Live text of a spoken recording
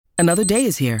Another day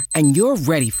is here, and you're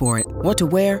ready for it. What to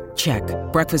wear? Check.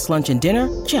 Breakfast, lunch, and dinner?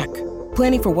 Check.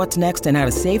 Planning for what's next and how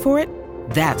to save for it?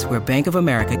 That's where Bank of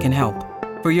America can help.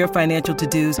 For your financial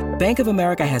to-dos, Bank of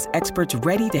America has experts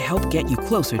ready to help get you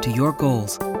closer to your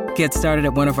goals. Get started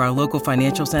at one of our local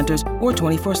financial centers or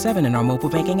 24/7 in our mobile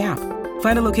banking app.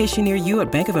 Find a location near you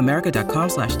at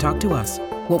bankofamerica.com/talktous.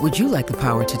 What would you like the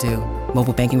power to do?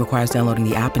 Mobile banking requires downloading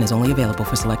the app and is only available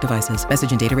for select devices.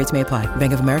 Message and data rates may apply.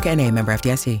 Bank of America N.A., member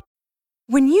FDIC.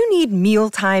 When you need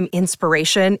mealtime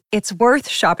inspiration, it's worth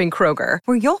shopping Kroger,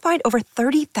 where you'll find over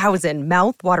 30,000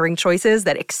 mouth-watering choices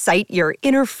that excite your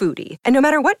inner foodie. And no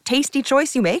matter what tasty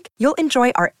choice you make, you'll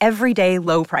enjoy our everyday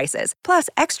low prices, plus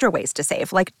extra ways to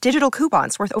save, like digital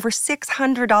coupons worth over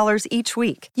 $600 each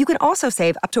week. You can also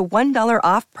save up to $1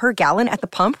 off per gallon at the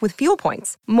pump with fuel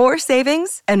points. More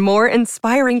savings and more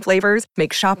inspiring flavors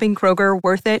make shopping Kroger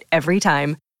worth it every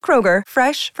time. Kroger,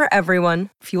 fresh for everyone.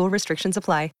 Fuel restrictions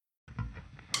apply.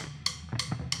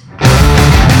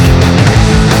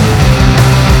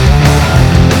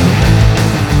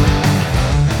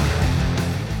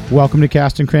 Welcome to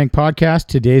Cast and Crank Podcast.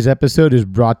 Today's episode is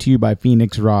brought to you by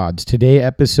Phoenix Rods. Today's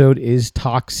episode is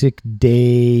Toxic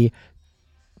Day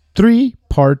 3,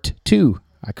 Part 2.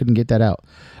 I couldn't get that out.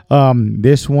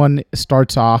 This one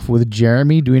starts off with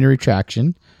Jeremy doing a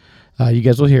retraction. You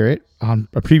guys will hear it. On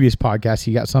a previous podcast,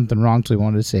 he got something wrong, so he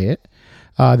wanted to say it.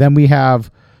 Then we have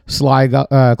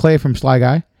Clay from Sly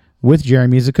Guy with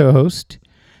Jeremy as a co-host.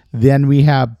 Then we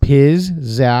have Piz,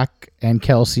 Zach, and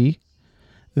Kelsey.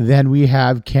 Then we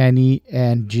have Kenny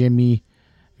and Jimmy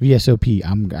VSOP.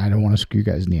 I don't want to screw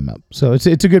your guys' name up. So it's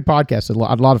a good podcast. A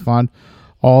lot of fun.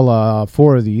 All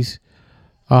 4 of these.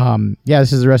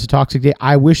 This is the rest of Toxic Day.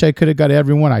 I wish I could have got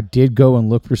everyone. I did go and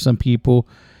look for some people,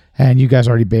 and you guys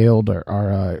already bailed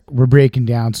or we're breaking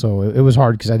down. So it was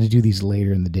hard because I had to do these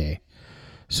later in the day.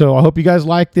 So I hope you guys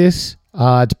like this.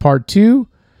 It's part 2.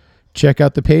 Check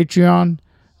out the Patreon.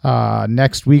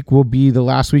 Next week will be the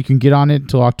last week you can get on it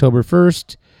until October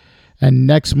 1st. And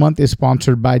next month is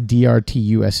sponsored by DRT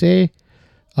USA.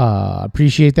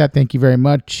 Appreciate that. Thank you very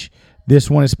much. This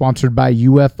one is sponsored by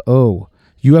UFO.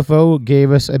 UFO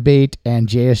gave us a bait and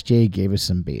JSJ gave us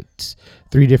some baits.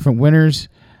 3 different winners.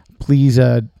 Please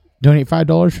donate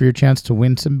 $5 for your chance to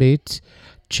win some baits.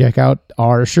 Check out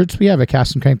our shirts we have at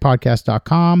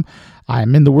castandcrankpodcast.com.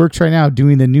 I'm in the works right now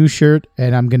doing the new shirt,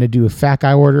 and I'm going to do a fat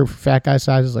guy order for fat guy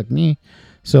sizes like me.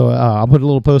 So I'll put a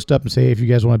little post up and say, if you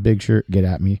guys want a big shirt, get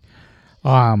at me.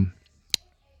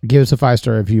 Give us a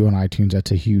 5-star review on iTunes.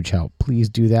 That's a huge help. Please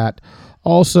do that.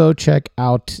 Also, check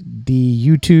out the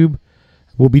YouTube.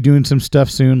 We'll be doing some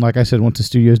stuff soon. Like I said, once the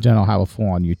studio's done, I'll have a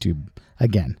full-on YouTube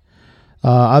again.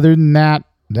 Other than that,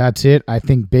 that's it. I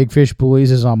think Big Fish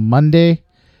Bullies is on Monday.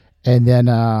 And then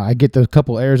I get the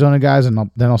couple Arizona guys, and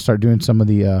then I'll start doing some of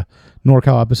the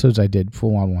NorCal episodes I did,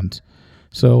 full-on ones.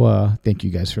 So thank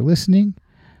you guys for listening.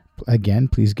 Again,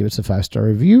 please give us a 5-star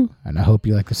review, and I hope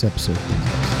you like this episode.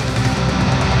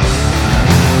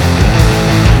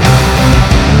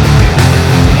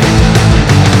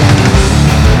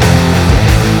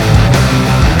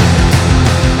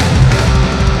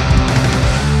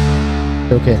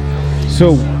 Okay,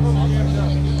 so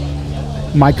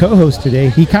my co-host today,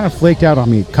 he kind of flaked out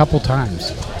on me a couple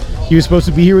times. He was supposed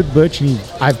to be here with Butch, and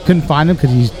I couldn't find him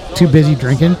because he's too busy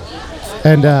drinking,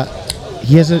 and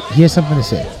he has something to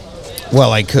say.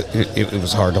 Well, it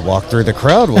was hard to walk through the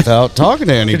crowd without talking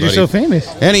to anybody. Because you're so famous.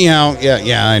 Anyhow,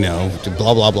 yeah, I know.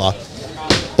 Blah, blah, blah.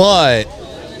 But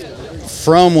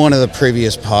from one of the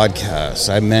previous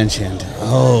podcasts, I mentioned,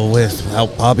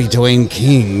 without Bobby Dwayne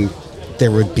King,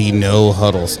 there would be no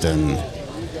Huddleston.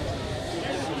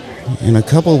 And a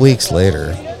couple weeks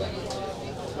later,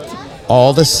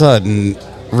 all of a sudden,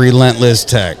 relentless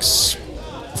texts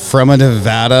from a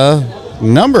Nevada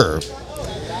number.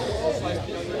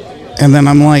 And then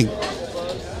I'm like,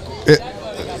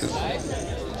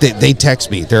 they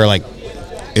text me. They're like,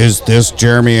 is this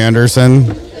Jeremy Anderson?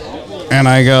 And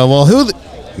I go, well,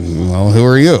 who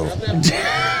are you?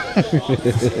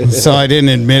 So I didn't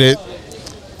admit it.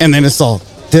 And then it's all,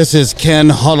 this is Ken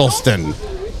Huddleston.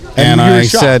 And I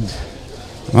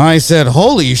said,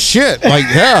 holy shit. Like,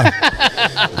 yeah.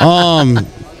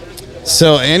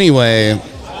 So anyway,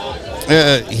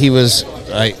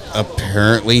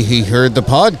 apparently he heard the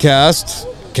podcast.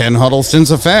 Ken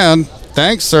Huddleston's a fan.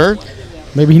 Thanks, sir.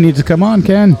 Maybe he needs to come on,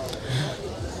 Ken.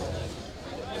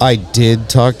 I did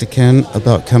talk to Ken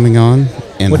about coming on,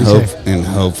 and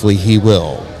hopefully he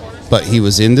will. But he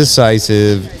was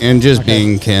indecisive and just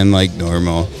being Ken like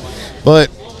normal. But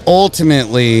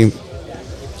ultimately,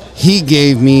 he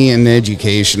gave me an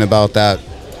education about that,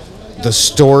 the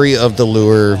story of the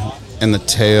lure, and the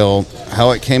tale,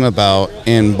 how it came about,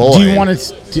 and boy. Do you want to,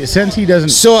 since he doesn't,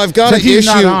 So I've got since to he's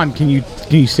issue. not on, can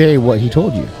you say what he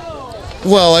told you?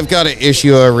 Well, I've got to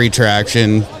issue a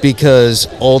retraction because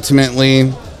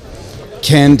ultimately,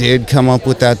 Ken did come up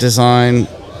with that design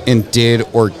and did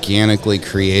organically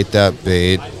create that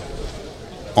bait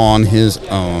on his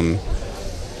own.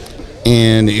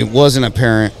 And it wasn't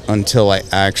apparent until I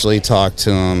actually talked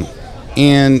to him.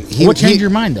 And What changed your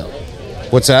mind, though?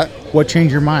 What's that? What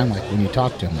changed your mind, like, when you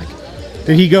talked to him? Like,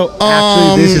 did he go,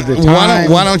 actually, this is the time?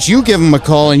 Why don't you give him a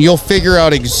call and you'll figure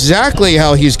out exactly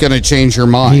how he's going to change your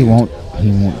mind. He won't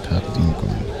talk to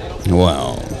you.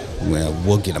 Well,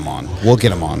 we'll get him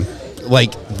on.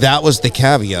 Like, that was the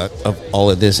caveat of all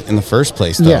of this in the first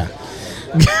place, though. Yeah.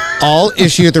 I'll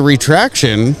issue the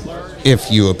retraction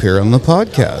if you appear on the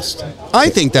podcast. I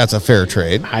think that's a fair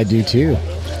trade. I do, too.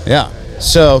 Yeah.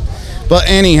 So, but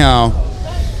anyhow,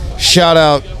 shout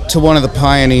out to one of the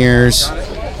pioneers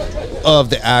of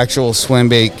the actual swim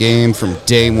bait game from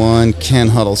day one, Ken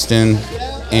Huddleston.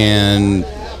 And,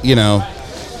 you know,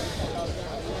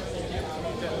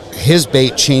 his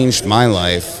bait changed my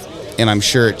life, and I'm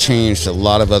sure it changed a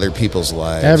lot of other people's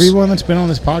lives. Everyone that's been on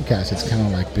this podcast, it's kind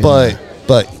of like been...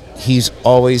 But he's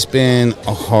always been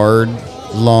a hard,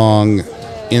 long,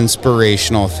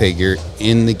 inspirational figure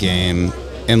in the game,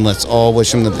 and let's all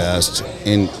wish him the best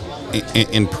and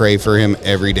pray for him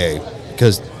every day,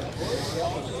 because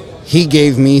he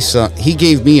gave me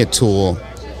a tool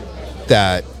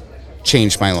that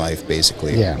changed my life,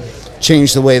 basically. Yeah.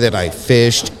 Changed the way that I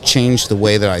fished, changed the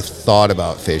way that I thought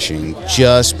about fishing,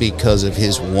 just because of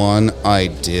his one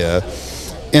idea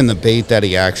and the bait that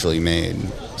he actually made.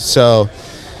 So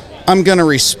I'm going to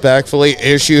respectfully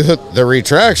issue the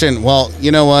retraction. Well,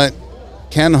 you know what?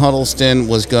 Ken Huddleston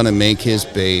was going to make his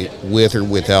bait with or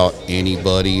without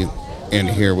anybody, and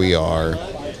here we are,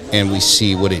 and we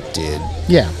see what it did.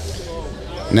 Yeah.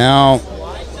 Now,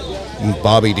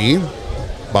 Bobby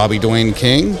Dwayne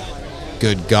King,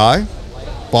 good guy,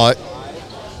 but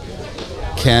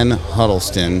Ken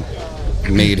Huddleston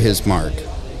made his mark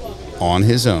on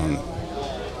his own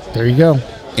There you go.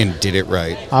 and did it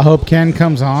right. I hope Ken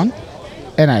comes on,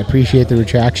 and I appreciate the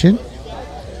retraction.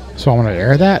 So I want to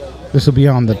air that. This will be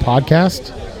on the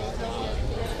podcast.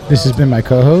 This has been my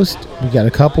co-host. We got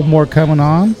a couple more coming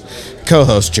on.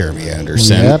 Co-host Jeremy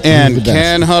Anderson. Yep, he's the And best.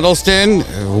 Ken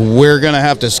Huddleston, we're going to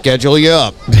have to schedule you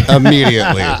up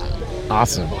immediately.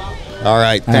 Awesome. All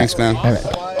right. Thanks, man. All right.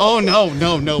 Oh,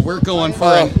 no. We're going for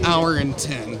an hour and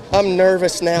 10. I'm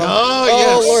nervous now. Oh,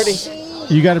 yes.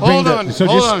 Lordy. You got to bring Hold the... on, So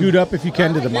hold just on. scoot up if you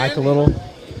can to the mic a little.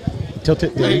 Tilt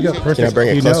it. There you go. Perfect. Can I bring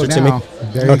it You closer know to me? now.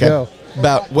 There you go.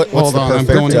 About what's Hold the on, I'm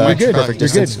perfect? going to my You're good. truck. You're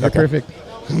distance? good. You're perfect.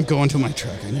 I'm going to my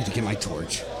truck. I need to get my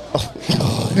torch.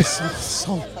 Oh, this is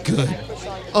so good.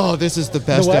 Oh, this is the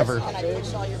best what? ever.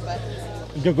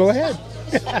 Go ahead.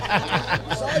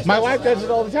 My wife does it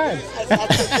all the time.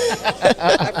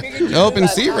 Open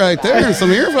seat right there and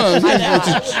some earphones.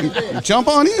 Just jump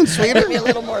on in, Give me sweeter. a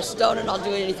little more stone and I'll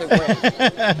do anything for you.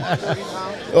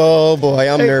 Oh boy,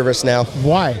 I'm nervous now.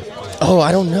 Why? Oh,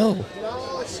 I don't know.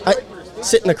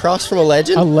 Sitting across from a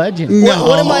legend. A legend. No.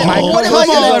 What am I? What am I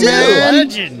Come gonna on, do? man.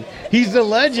 Legend. He's the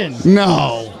legend.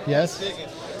 No. Yes.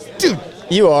 Dude,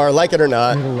 You are, like it or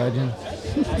not. He's a legend.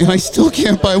 and I still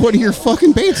can't buy one of your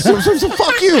fucking baits. So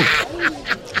fuck you.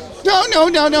 No.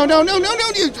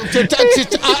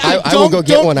 I will go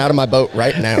get one out of my boat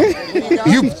right now.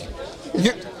 You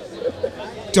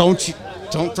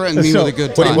don't threaten me So, with a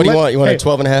good What time. do you want? You want Hey. a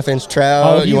 12.5-inch trout?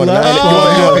 Oh, you he want a loves 9? it. You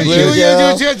want Oh, a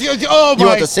bluegill? Oh, You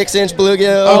want my. the 6-inch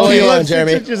bluegill? Oh, What do he you want, loves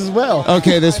Jeremy? 6 inches as well.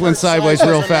 Okay, this went sideways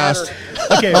real fast.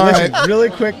 Okay, All listen, right. really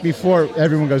quick before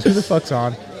everyone goes, who the fuck's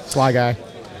on? Sly Guy.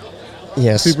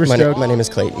 Yes. Super my stoked. name is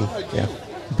Clayton. Yeah.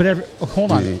 But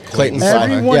hold on. Clayton Sly.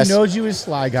 Everyone Yes. knows you as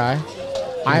Sly Guy.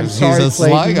 I'm He's sorry, a Sly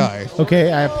Clayton. Guy.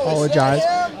 Okay, I apologize.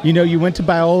 You know, you went to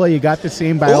Biola. You got the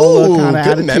same Biola Ooh, kind of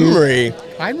good attitude. memory.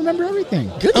 I remember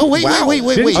everything. Good. Oh, wait.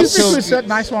 Didn't you So, fish with Seth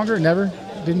Nicewanger? Never,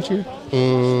 didn't you?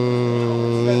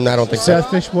 I don't think so. Seth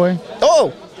Fish Boy.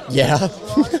 Oh, yeah.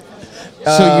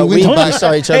 so you we went to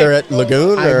saw each other at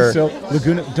Lagoon, or So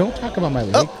Laguna. Don't talk about my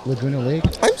lake, Laguna Lake.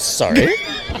 I'm sorry.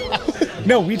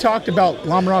 No, we talked about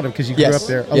La Mirada because you grew Yes. up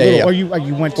there. Yeah, yeah. Or you went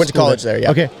to Went to school college there,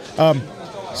 yeah. Okay.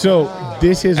 So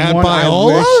this is At one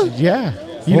Biola? I wish. Yeah.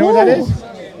 You know where that is?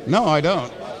 No, I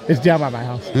don't. It's down by my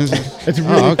house. It's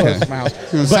really Oh, okay. close to my house.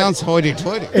 It But sounds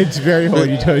hoity-toity. it's very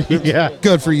hoity-toity. Yeah.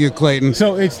 Good for you, Clayton.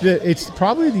 So it's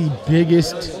probably the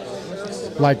biggest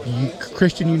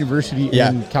Christian university Yeah.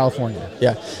 in California.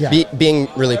 Yeah. Yeah. Being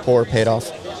really poor paid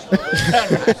off.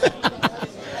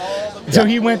 So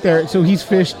he went there. So he's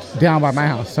fished down by my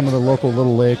house, some of the local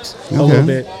little lakes, a Okay. little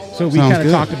bit. So we Sounds kind of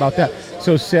good. talked about that.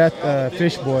 So Seth,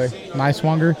 Fish Boy,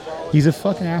 Niswanger, he's a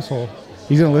fucking asshole.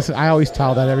 He's gonna listen. I always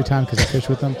tell that every time because I fish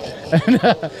with him.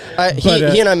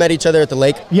 He and I met each other at the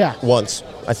lake. Yeah. Once,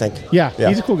 I think. Yeah,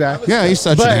 he's a cool guy. Yeah, he's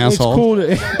such but an asshole.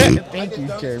 It's cool to, thank you,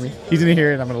 Jeremy. He's gonna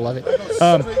hear it. And I'm gonna love it.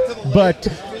 But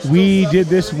we did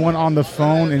this one on the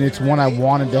phone, and it's one I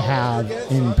wanted to have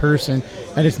in person,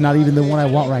 and it's not even the one I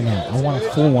want right now. I want a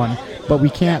full one, but we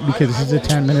can't because this is a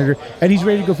 10-minute, and he's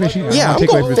ready to go fishing. I don't Yeah, wanna I'm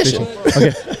take away going from his fishing.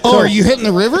 Okay. Oh, so- are you hitting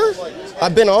the river?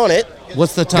 I've been on it.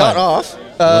 What's the Got time? off.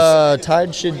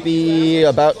 Tide should be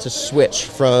about to switch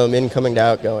from incoming to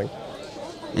outgoing.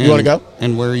 You want to go?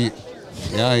 And where are you?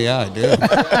 Yeah, I do.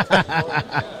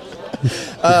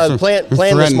 Plan this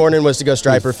Threaten- morning was to go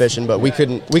striper fishing, but we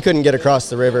couldn't get across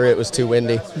the river. It was too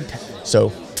windy.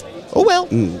 So, oh well.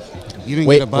 You didn't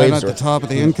Wait, get a bite waves at the were- top of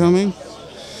the incoming?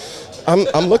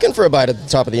 I'm looking for a bite at the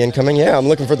top of the incoming. Yeah, I'm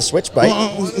looking for the switch bite.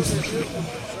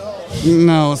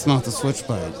 No, it's not the switch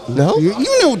bite. No?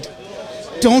 You know,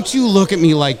 don't you look at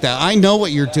me like that. I know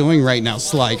what you're doing right now,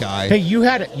 Sly Guy. Hey, you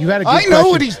had a good I know question.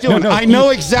 what he's doing. No, I know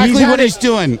he- exactly had what a- he's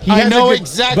doing. he I has a know good-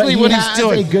 exactly but he what he's has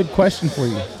doing. a good question for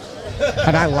you.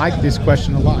 And I like this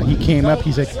question a lot. He came up,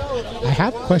 he's like, I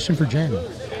have a question for Jeremy.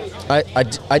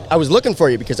 I was looking for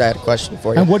you because I had a question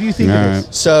for you. And what do you think All of right.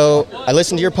 this? So I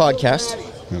listened to your podcast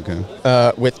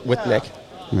Okay. with Nick.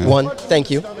 Yeah. One, thank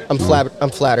you. I'm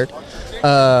flattered.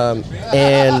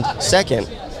 And second,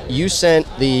 you sent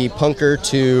the punker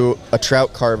to a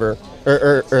trout carver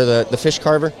or the fish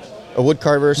carver, a wood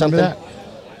carver or something. Remember that?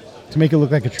 To make it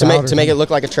look like a To trout. make or to make it something. look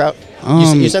like a trout.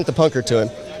 You sent the punker to him,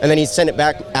 and then he sent it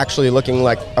back actually looking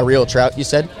like a real trout. You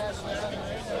said.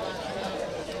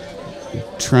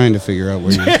 Trying to figure out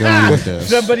where you're going with this.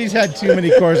 Somebody's had too many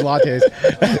Coors Lattes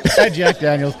at Jack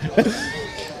Daniels.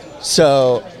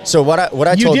 So what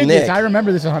I You told did Nick. this. I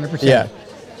remember this 100%. Yeah.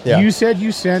 Yeah. You said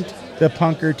you sent the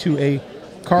punker to a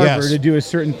carver Yes. to do a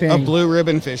certain thing. A blue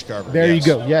ribbon fish carver. There yes.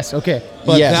 you go. Yes. Okay.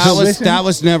 But Yes. that So listen-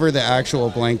 was never the actual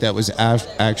blank that was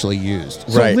actually used.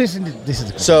 So Right. listen. This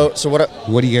is the So what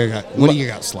What do you got? What do you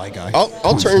got, Sly Guy?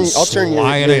 I'll turn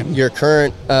Slide it in. your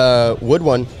current wood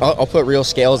one. I'll put real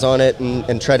scales on it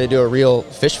and try to do a real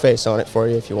fish face on it for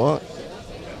you if you want.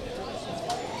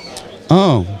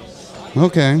 Oh,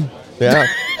 okay. Yeah.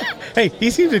 Hey, he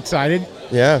seems excited.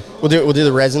 Yeah. We'll do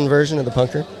the resin version of the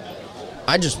punker.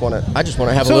 I just want to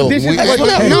have So a little. this is Wait, what- hold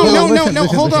on. hey, No, hold no, on, no, listen, no.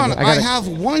 listen, Hold listen. on. I I gotta- have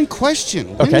one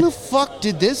question. Okay. When the fuck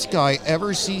did this guy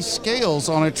ever see scales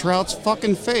on a trout's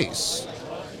fucking face?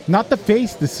 Not the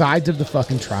face, the sides of the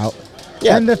fucking trout.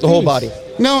 Yeah, and the whole face. body.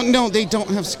 No, they don't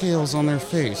have scales on their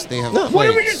face. They have What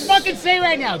did we plates. just fucking say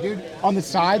right now, dude? On the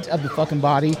sides of the fucking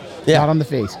body, Yeah. not on the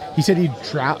face. He said he'd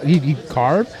carve a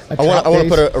I want trout to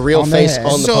put face a real face head.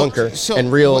 on the So- punker so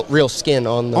and real what- skin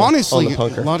on the Honestly, on the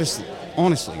punker.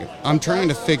 honestly, I'm trying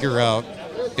to figure out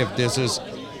if this is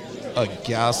a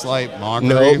gaslight No,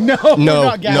 mockery. No, no,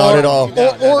 not not at all.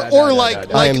 Or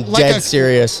like I am like dead a,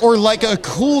 serious. Or like a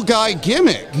cool guy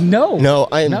gimmick. No. No,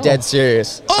 I am dead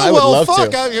serious. Oh I would well, love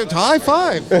fuck! to. High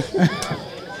five.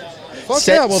 Fuck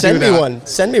yeah, we'll Send do me that. one.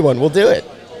 Send me one. We'll do it.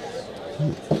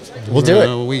 We'll do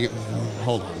it.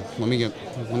 Hold on. Let me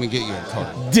get you a card.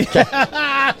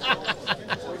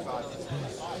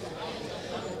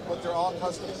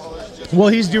 Well,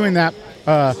 he's doing that.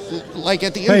 Like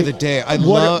at the end Hey, of the day, I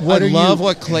what are love you-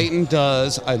 what Clayton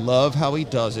does. I love how he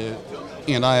does it,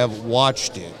 and I have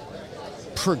watched it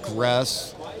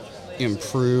progress,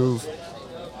 improve,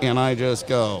 and I just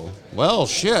go, well,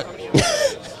 shit.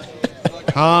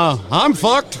 I'm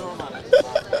fucked.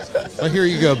 Well, here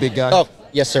you go, big guy. Oh,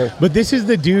 yes, sir. But this is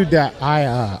the dude that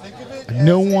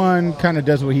no one kind of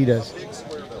does what he does.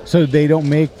 So they don't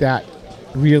make that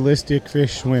realistic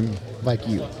fish swim like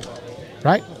you.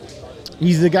 Right?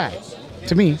 He's the guy.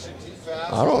 To me,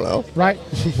 I don't know. right?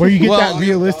 Where you get Well, that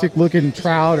realistic looking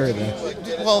trout or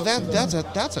the Well,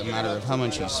 that's a matter of how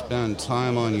much you spend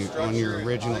time on your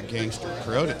original gangster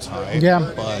prototype.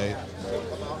 Yeah. But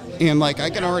and like I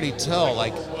can already tell,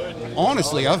 like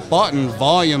honestly, I've bought in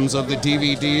volumes of the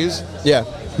DVDs. Yeah.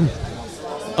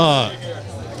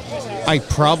 I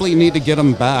probably need to get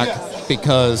them back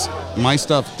because my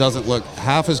stuff doesn't look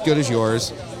half as good as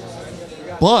yours.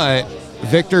 But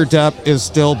Victor Depp is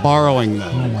still borrowing them.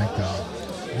 oh my god.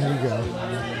 Here we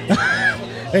go.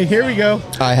 Hey, here we go.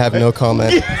 I have no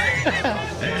comment.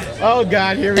 Oh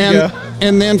god, here we go.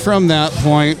 And then from that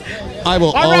point, I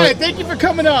will All always right, thank you for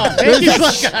coming on. Thank you.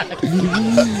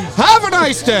 have a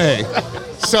nice day.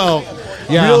 So,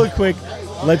 yeah. Really quick,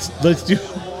 let's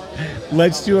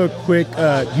do a quick.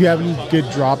 Do you have any good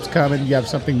drops coming? Do you have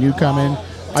something new coming,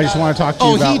 I just want to talk to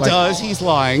you about. He does. He's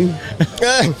lying.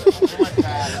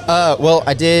 Well,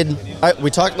 we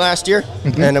talked last year,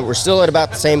 and we're still at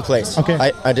about the same place. Okay.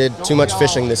 I did too much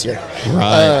fishing this year.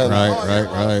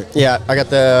 Right. Yeah, I got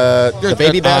the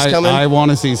baby bass coming. I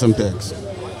want to see some pics.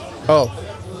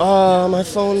 My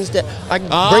phone's dead. I can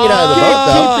bring it out of the boat,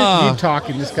 though. Keep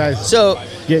talking. This guy's. So,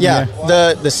 Getting yeah,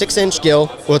 there. the 6-inch gill,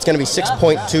 well, it's going to be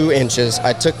 6.2 inches.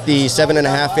 I took the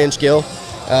 7.5-inch gill.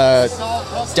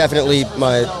 Definitely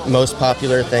my most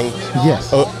popular thing.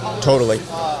 Yes. Oh, totally.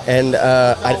 And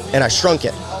I shrunk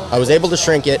it. I was able to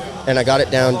shrink it, and I got it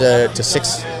down to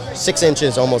 6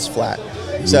 inches, almost flat.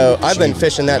 So I've been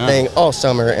fishing that thing all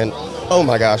summer, and oh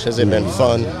my gosh, has it been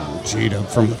fun. Cheetah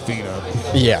from the feet up.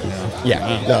 Yeah.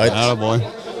 No,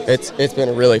 it's been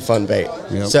a really fun bait.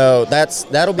 Yep. So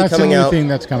that'll be That's coming the only out. thing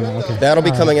that's coming out. Okay. That'll be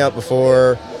All coming right. out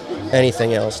before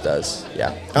anything else does.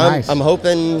 Yeah. Nice. I'm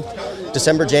hoping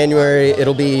December, January,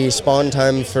 it'll be spawn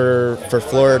time for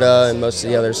Florida and most of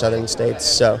the other southern states.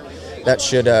 So that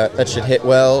should hit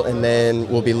well, and then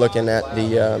we'll be looking at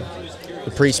the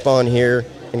pre-spawn here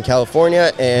in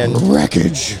California and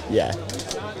Wreckage. yeah.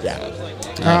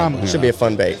 Should be a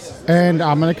fun bait. And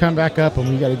I'm gonna come back up, and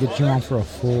we got to get you on for a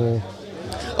full.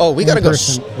 Oh, we gotta go.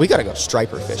 person. We gotta go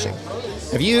striper fishing.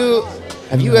 Have you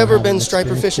ever been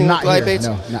striper fishing with Not glide here. baits?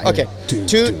 No, not okay.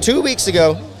 here. Two weeks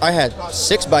ago, I had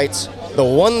 6 bites. The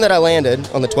one that I landed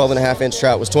on the 12.5-inch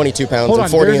trout was 22 pounds Hold on.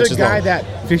 and 40 There's inches a guy long.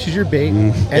 that fishes your bait,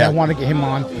 and Yeah. I want to get him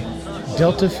on.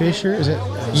 Delta Fisher, is it?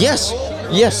 Yes.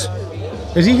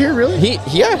 Is he here really? He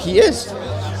is.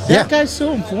 That guy's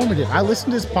so informative. I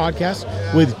listened to this podcast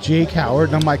with Jake Howard,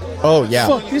 and I'm like, Oh yeah.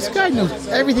 fuck, this guy knows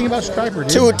everything about striper,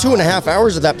 dude. 2.5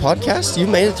 hours of that podcast. You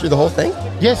made it through the whole thing.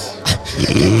 Yes.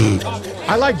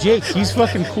 I like Jake. He's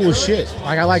fucking cool as shit.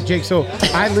 Like, I like Jake. So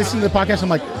I listened to the podcast. I'm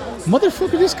like,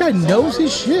 motherfucker, this guy knows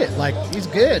his shit. Like, he's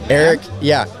good. Eric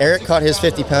caught his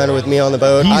 50-pounder with me on the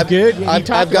boat. He's good. He I've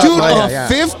talked got about- mine Yeah.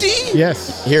 50?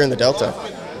 Yes. here in the Delta.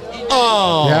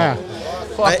 Oh. Yeah.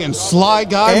 Fucking sly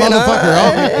guy, And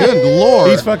motherfucker. Good lord.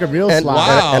 He's fucking real And, sly.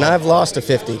 Wow. and I've lost a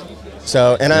 50.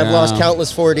 So, and I've Yeah. lost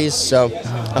countless 40s. So,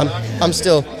 I'm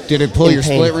still. Did it pull in your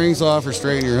pain. split rings off or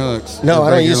straighten your hooks? No, Or I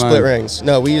break don't your use split line? rings.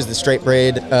 No, we use the straight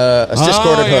braid, assist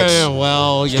corded hooks. Yeah,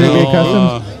 well, you Straight know, bait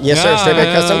customs? Yes, sir. Straight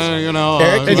bait customs. You know,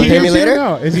 Eric, Is Can he you pay here me too? later?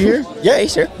 No. Is he here? Yeah,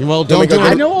 he's here. well, Let me don't do go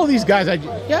it. I know all these guys.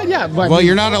 Yeah. But Well,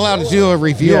 you're not allowed to do a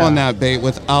review Yeah. on that bait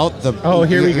without the. Oh,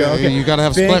 here we go. Okay. You got to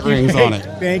have Thank split you. rings on it.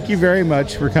 Thank you very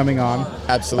much for coming on.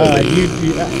 Absolutely.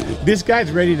 This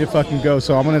guy's ready to fucking go,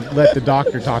 so I'm going to let the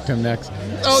doctor talk to him next.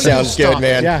 Sounds good,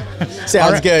 man. Yeah. Sounds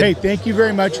All right. good. Hey, thank you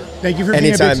very much. Thank you for being a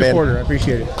Anytime, big man. supporter. I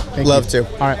appreciate it. Thank Love you.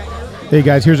 to. All right. Hey,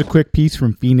 guys, here's a quick piece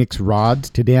from Phoenix Rods.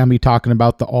 Today, I'm going to be talking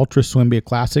about the Ultra Swimbait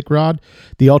Classic Rod.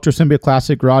 The Ultra Swimbait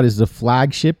Classic Rod is the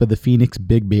flagship of the Phoenix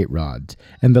Big Bait Rods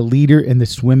and the leader in the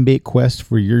swimbait quest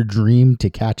for your dream to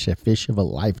catch a fish of a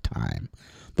lifetime.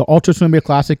 The Ultra Swimbait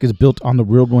Classic is built on the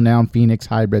world-renowned Phoenix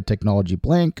hybrid technology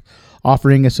blank,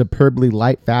 offering a superbly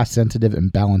light, fast, sensitive,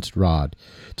 and balanced rod.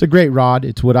 It's a great rod.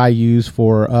 It's what I use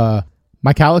for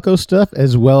my calico stuff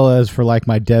as well as for like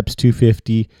my Depths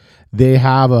 250. They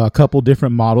have a couple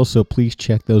different models, so please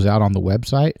check those out on the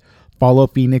website. Follow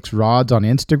Phoenix Rods on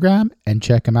Instagram and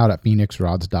check them out at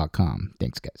phoenixrods.com.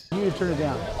 Thanks, guys. You need to turn it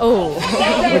down. Oh.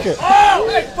 Okay.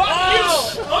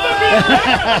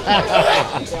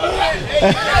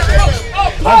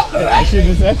 I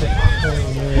shouldn't have said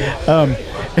that.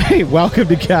 Hey, welcome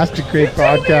to Cast and Crank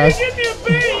Podcast.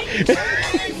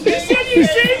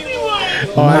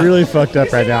 Oh, I really fucked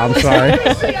up right now. I'm sorry.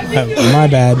 My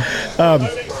bad.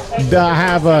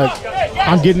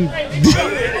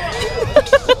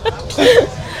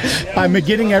 I'm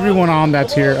getting everyone on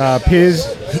that's here. Piz,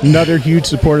 another huge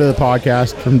supporter of the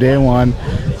podcast from day one.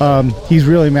 He's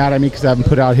really mad at me because I haven't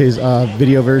put out his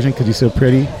video version because he's so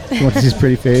pretty. He wants to see his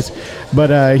pretty face.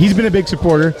 But he's been a big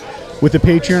supporter with the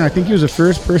Patreon. I think he was the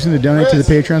first person to donate to the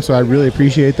Patreon, so I really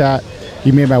appreciate that.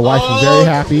 He made my wife very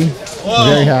happy.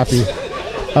 Very happy.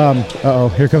 Uh-oh,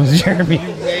 here comes Jeremy.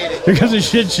 Here comes a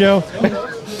shit show.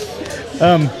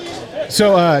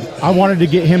 So I wanted to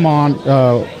get him on.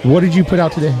 What did you put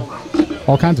out today?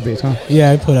 All kinds of baits, huh?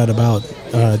 Yeah, I put out about,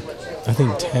 I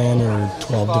think 10 or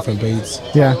 12 different baits.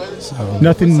 Yeah. So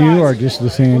Nothing new or just the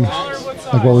same?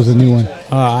 Like what was the new one?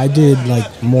 I did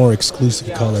like more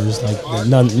exclusive colors, like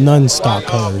non-stock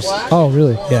colors. Oh,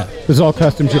 really? Yeah. This is all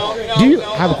custom shit. Do you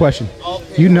have a question?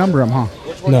 You number them, huh?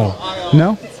 No.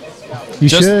 No? You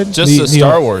should. Just the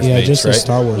Star Wars Yeah, baits, just right? the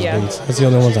Star Wars Yeah. baits. That's the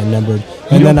only ones I numbered. You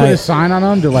And don't then put a sign on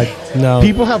them to like. No.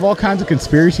 People have all kinds of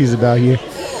conspiracies about you.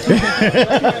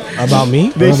 About me?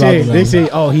 They Or about say them? they say,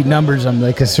 oh, he numbers them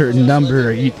like a certain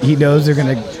number. He knows they're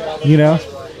gonna, you know.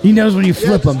 He knows when you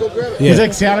flip him. Yeah. He's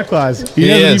like Santa Claus. He He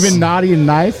knows when is. you've been naughty and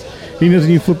nice. He knows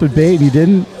when you flip a bait and you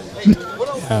didn't.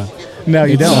 No,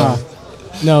 you don't, huh?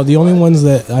 No, the only ones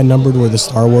that I numbered were the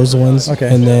Star Wars ones.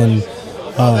 Okay. And then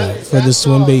for the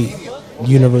swim bait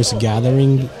universe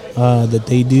gathering that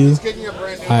they do,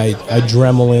 I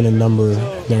Dremel in a number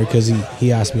there because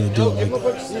he asked me to do it.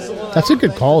 Like, That's a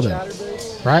good call, then.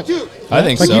 Right? I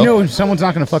think Like, so. you know, someone's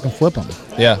not going to fucking flip them.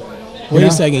 Yeah. wait know?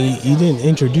 a second, you didn't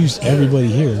introduce everybody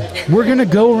here. We're going to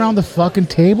go around the fucking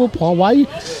table, Paul. Why you...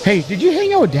 Hey, did you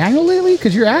hang out with Daniel lately?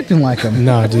 Because you're acting like him.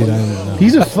 No, dude, I don't know.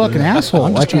 He's a fucking asshole.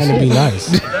 I'm just like you trying to be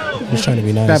said. nice. I'm just trying to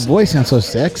be nice. That voice sounds so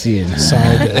sexy. And Sorry,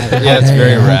 Yeah, it's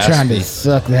very I'm raspy. trying to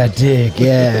suck that dick.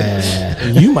 Yeah.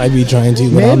 you might be trying to,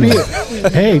 but I'm Maybe.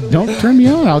 not. Hey, don't turn me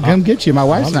on. I'll come get you. My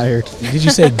wife's not here. Did you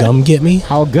say gum get me?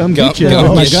 I'll gum Gum- get you. gum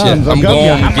Oh, my get you. gums. I'll I'm gum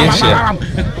going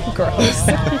you. get Gross.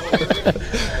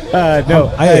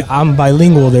 No. I'm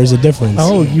bilingual. There's a difference.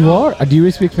 Oh, you are? Do you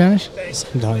speak Spanish?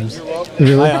 Sometimes.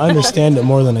 Really? I understand it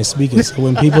more than I speak it. So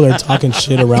when people are talking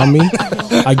shit around me,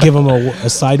 I give them a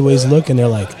sideways look, and they're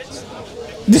like,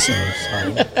 so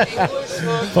sorry.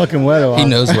 Fucking weto. He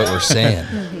knows what we're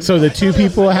saying. So the two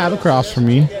people I have across from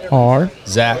me are...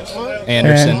 Zach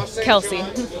Anderson. Kelsey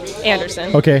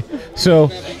Anderson. Okay, so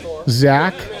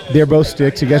Zach, they're both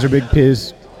sticks. You guys are big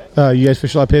piz. You guys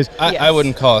fish a lot of piz. I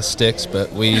wouldn't call us sticks,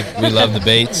 but we love the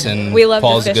baits, and We love to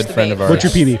Paul's a fish good the friend of bait. ours.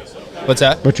 What's your PB? What's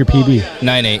that? What's your PB?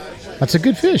 9.8. That's a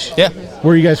good fish. Yeah.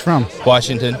 Where are you guys from?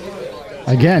 Washington.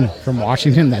 Again, from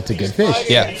Washington. That's a good fish.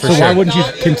 Yeah, for so sure. why wouldn't you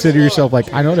consider yourself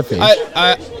like, I know to fish?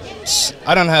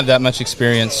 I don't have that much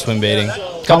experience swim baiting.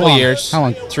 Couple long? years. How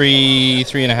long?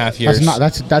 3.5 years. That's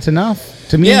not. That's enough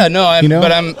to me. Yeah, no,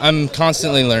 but I'm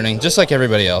constantly learning, just like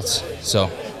everybody else. So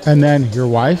And then your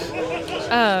wife.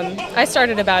 I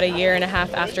started about a year and a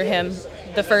half after him.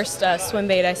 The first swim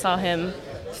bait I saw him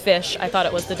fish, I thought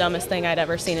it was the dumbest thing I'd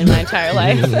ever seen in my entire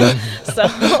life. So,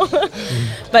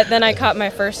 but then I caught my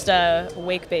first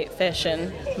wake bait fish,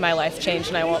 and my life changed,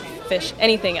 and I won't fish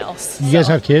anything else. You guys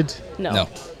have kids? No.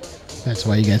 That's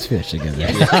why you guys fish together.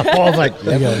 Paul's like,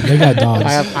 They got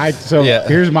dogs. So Yeah.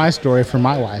 here's my story from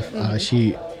my wife. I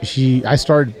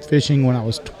started fishing when I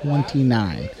was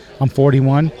 29. I'm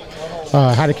 41.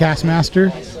 Had a cast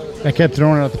master. I kept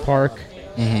throwing it at the park,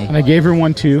 and I gave her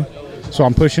one too. So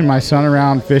I'm pushing my son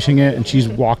around fishing it, and she's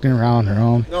walking around on her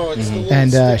own.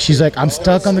 And she's like, I'm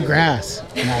stuck on the grass,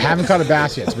 and I haven't caught a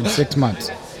bass yet. It's been 6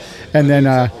 months. And then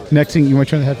next thing, you want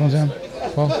to turn the headphones down,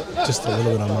 Paul? Just a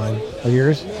little bit on mine. Are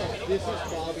yours?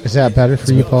 Is that better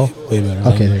for you, Paul? Way better.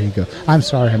 Okay, there you go. I'm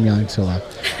sorry I'm yelling so loud.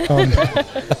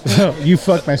 So you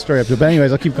fucked my story up. But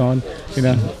anyways, I'll keep going. You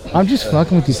know, I'm just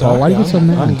fucking with you, Paul. Why do you get so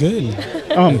mad? I'm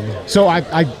good. So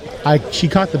she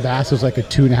caught the bass. It was like a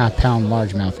 2.5 pound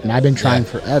largemouth, and I've been trying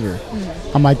forever.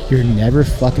 I'm like, you're never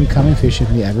fucking coming fishing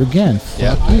with me ever again.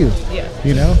 Fuck you. Yeah.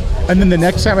 You know. And then the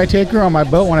next time I take her on my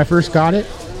boat, when I first got it,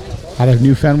 I had a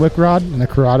new Fenwick rod and a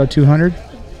Corrado 200.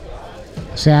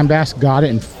 Sand bass got it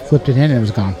and flipped it in, and it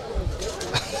was gone.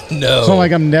 no. So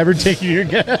I'm never taking you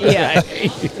again. Yeah.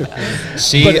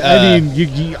 she. But I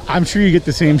mean, I'm sure you get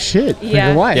the same shit for Yeah.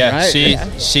 your wife, yeah,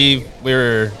 right? we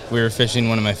were fishing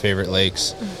one of my favorite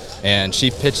lakes, and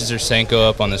she pitches her Senko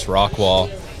up on this rock wall,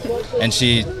 and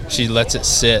she lets it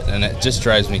sit, and it just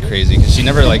drives me crazy because she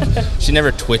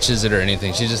never twitches it or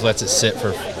anything. She just lets it sit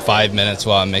for 5 minutes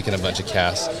while I'm making a bunch of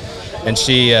casts, and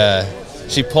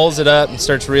she pulls it up and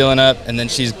starts reeling up, and then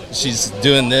she's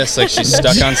doing this like she's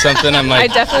stuck on something. I'm like,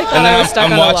 I definitely thought and then I was stuck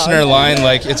I'm on a watching log. her line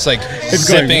like it's going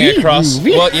zipping wee, across.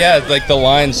 wee, wee. Well, yeah, like the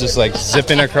line's just like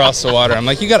zipping across the water. I'm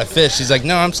like, you got to fish. She's like,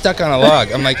 no, I'm stuck on a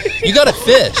log. I'm like, you got to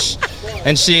fish.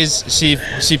 And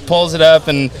she pulls it up,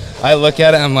 and I look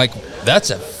at it. I'm like, that's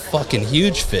a fucking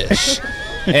huge fish.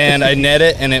 And I net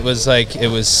it, and it was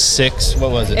 6.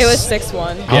 What was it? It was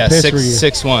 6'1". Yeah, pissed were you?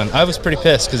 6'1". I was pretty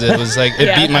pissed because it was like it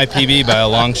Yeah. beat my PB by a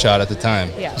long shot at the time.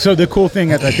 Yeah. So the cool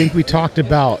thing is, I think we talked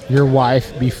about your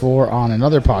wife before on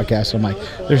another podcast. I'm like,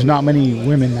 there's not many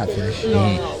women that fish,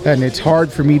 and it's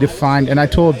hard for me to find. And I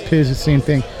told Piz the same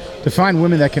thing, to find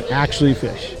women that can actually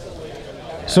fish.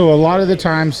 So a lot of the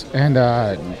times, and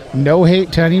no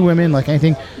hate to any women, like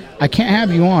anything, I can't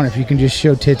have you on if you can just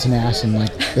show tits and ass, and like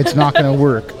it's not going to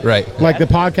work. Right. Like the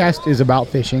podcast is about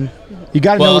fishing. You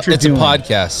got to know Well, what you're it's doing. a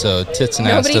podcast, so tits and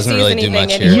ass Nobody doesn't sees really do anything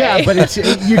much anyway. here. Yeah,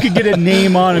 but you could get a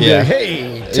name on and Yeah. be like,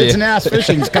 hey, Tits and Ass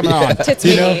Fishing's coming on. Tits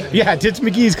you know? McGee. Yeah, Tits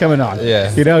McGee's coming on.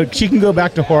 Yeah. You know, she can go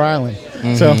back to Whore Island.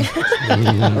 So,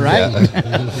 right?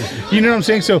 You know what I'm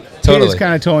saying? So, Totally. Taylor's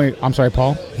kind of told me, I'm sorry,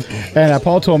 Paul. And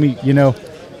Paul told me, you know,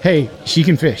 hey, she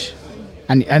can fish.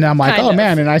 And I'm like, Kind oh, of.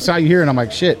 man. And I saw you here, and I'm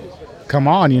like, shit, come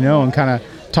on, you know, and kind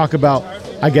of talk about,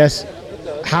 I guess,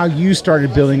 how you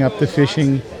started building up the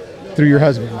fishing through your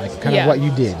husband, like kind of what you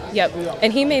did. Yep.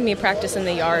 And he made me practice in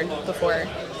the yard before.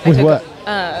 With what?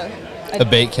 A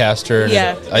bait caster. And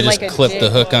Yeah, I just like a clipped the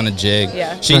jig. hook on a jig.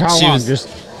 Yeah. She For how long? was Just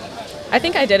I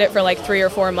think I did it for like 3 or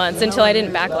 4 months until I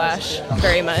didn't backlash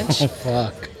very much.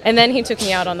 fuck. And then he took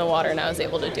me out on the water and I was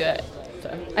able to do it.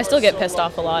 So I still get pissed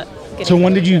off a lot. So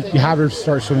when did you have her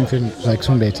start swimming like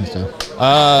swim baits and stuff?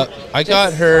 I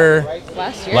got her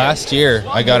last year? last year.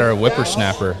 I got her a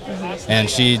whippersnapper, and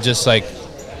she just like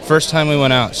first time we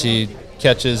went out, she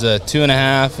catches a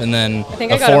 2.5 and then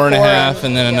think a I got a 4.5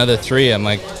 and then another 3. I'm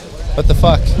like, what the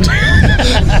fuck?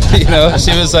 You know,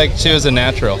 she was a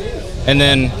natural, and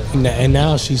then And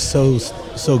now she's so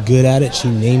good at it. She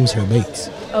names her baits.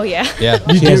 Oh yeah. yeah,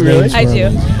 You She do has really? names I for her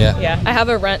do. baits. yeah. Yeah. I have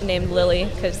a runt named Lily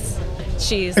because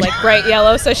she's like bright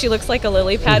yellow, so she looks like a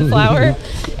lily pad flower.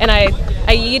 And I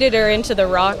yeeted her into the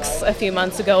rocks a few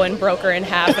months ago and broke her in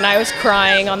half, and I was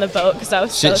crying on the boat because I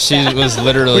was so She sad. was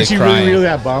literally Was she crying. really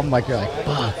that bummed? Like you're like,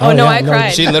 fuck. Oh no, yeah, I no,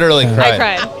 cried. She literally cried.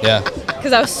 cried. Yeah.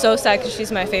 Because I was so sad because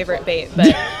she's my favorite bait.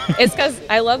 But it's because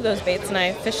I love those baits and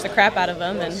I fish the crap out of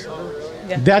them.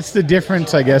 And That's the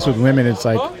difference, I guess, with women. It's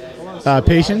like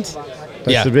patience.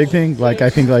 That's Yeah. the big thing. Like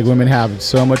I think like women have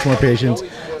so much more patience.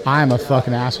 I'm a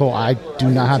fucking asshole. I do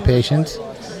not have patience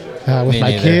with Me my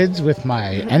neither. kids, with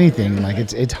my anything. Like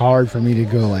it's hard for me to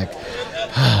go like,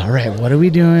 all right, what are we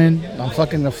doing? I'm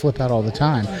fucking gonna flip out all the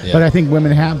time. Yeah. But I think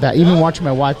women have that. Even watching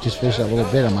my wife just fish that little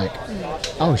bit, I'm like,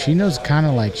 oh, she knows kind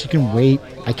of like she can wait.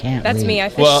 I can't. that's wait. me. I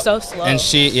fish so slow. And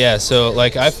so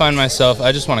like I find myself,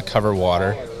 I just want to cover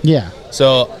water. Yeah.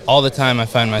 So all the time I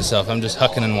find myself, I'm just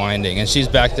hucking and winding, and she's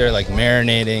back there like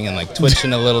marinating and like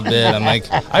twitching a little bit. I'm like,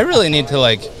 I really need to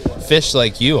like fish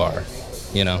like you are,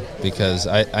 you know, because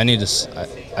I need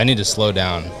to slow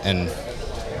down and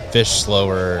fish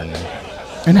slower.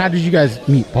 And how did you guys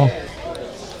meet, Paul?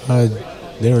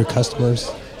 They were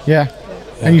customers. Yeah.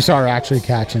 And you saw her actually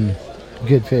catching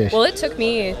good fish. Well, it took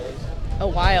me a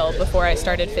while before I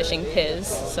started fishing piz.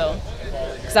 So,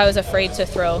 because I was afraid to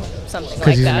throw something Because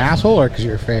like he's that. an asshole, or because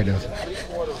you're afraid of?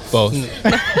 Both.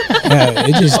 Yeah,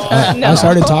 it just I No.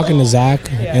 started talking to Zach,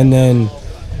 and then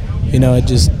it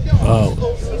just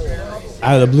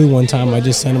out of the blue one time I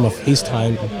just sent him a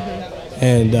FaceTime,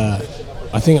 and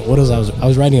I think I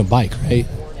was riding a bike, right?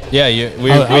 Yeah, we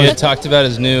had talked about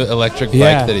his new electric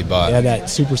bike that he bought. Yeah, that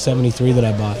Super 73 that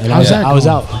I bought, and How's that I was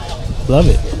going? out. Love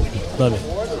it.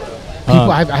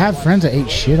 People, I have friends that ate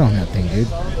shit on that thing, dude.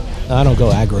 I don't go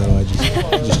aggro. I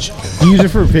just chill. You use it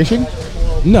for fishing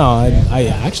No, I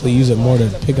actually use it more to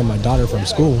pick up my daughter from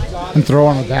school. and throw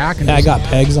on the back. And Yeah, I got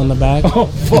pegs on the back. Oh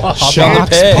fuck! on the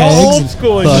pegs. Old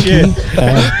school as shit.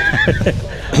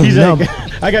 He's No. like,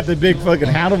 I got the big fucking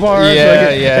handlebars. Yeah,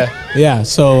 like yeah. Yeah,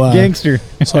 so Gangster.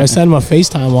 So I sent him a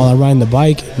FaceTime while I'm riding the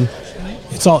bike, and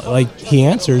it's all like he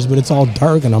answers, but it's all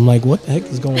dark, and I'm like, what the heck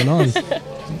is going on?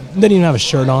 Didn't even have a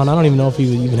shirt on. I don't even know if he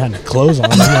even had clothes on.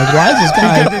 I'm like, why is this He's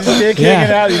guy? got this dick Yeah.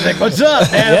 hanging out. He's like, "What's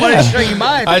up, man? I want to show you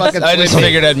mine." fucking I just swim bait."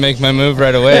 figured I'd make my move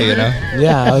right away, you know.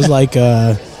 Yeah, I was like,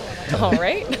 All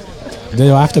right.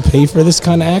 do I have to pay for this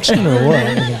kind of action or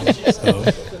what? So,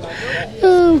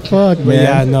 Oh fuck, but man.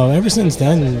 yeah, no. Ever since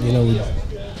then, we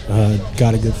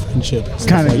got a good friendship. and stuff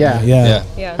Kinda, like yeah. that. Yeah. Yeah.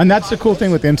 Yeah. And that's the cool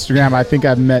thing with Instagram. I think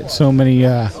I've met so many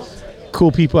cool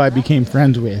people I became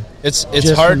friends with. It's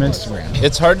Just hard. from Instagram.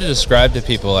 It's hard to describe to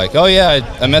people like, oh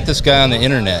yeah, I met this guy on the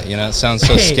internet. You know, it sounds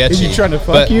so Hey, sketchy. Is he trying to fuck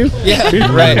But- you? Yeah, You're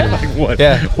right. like, what?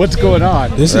 Yeah. What's going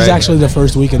on? This is Right. actually the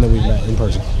first weekend that we met in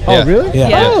person. Oh, Yeah. really?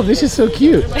 Yeah. Oh, this is so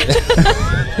cute.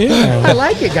 I Yeah.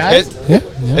 like it, guys.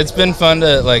 It's been fun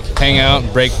to like hang out,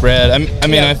 and break bread. I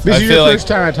mean, I This is feel your like first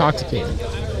time I talked to Kate.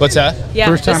 what's that? Yeah.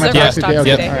 First this time is I our talked first to talk Kate.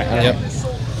 today. Okay, all right.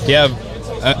 Yep.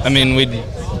 Yeah. I mean,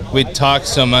 we'd talk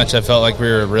so much. I felt like we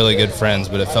were really good friends,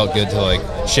 but it felt good to like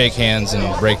shake hands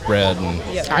and break bread. And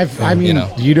I mean,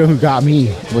 you know who got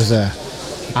me was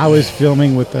I was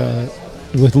filming with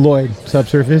Lloyd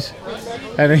Subsurface,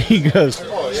 and then he goes,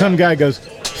 some guy goes,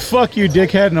 "Fuck you,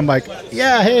 dickhead," and I'm like,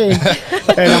 "Yeah, hey,"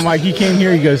 and I'm like, he came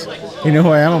here, he goes, "You know who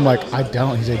I am?" I'm like, "I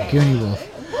don't." He's like, "Goonie Wolf."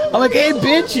 I'm like, "Hey,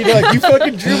 bitch," like you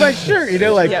fucking drew my shirt,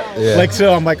 like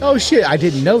so. I'm like, "Oh shit, I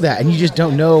didn't know that," and you just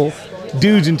don't know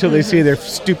dudes until they say their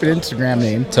stupid Instagram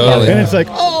name. Totally. And it's like,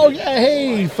 oh yeah,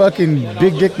 hey, fucking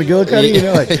Big Dick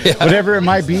McGillicuddy, whatever it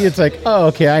might be. It's like, oh,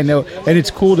 okay, I know. And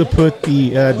it's cool to put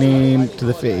the name to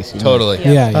the face. Totally.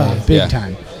 Yeah. Big Yeah.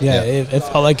 time. Yeah, it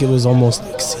felt like it was almost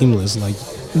like seamless. Like,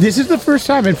 This is the first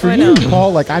time, and for I you, know.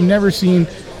 Paul, like I've never seen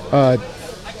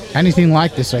anything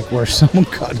like this, like where someone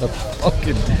got a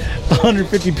fucking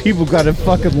 150 people got a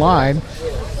fucking line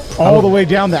all the way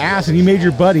down the ass, and you made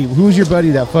your buddy. Who's your buddy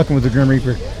that fucking with the Grim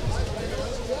Reaper?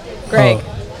 Greg.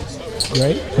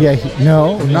 Right? Yeah,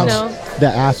 not No.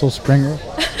 that asshole Springer.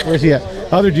 Where's he at?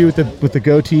 Other dude with the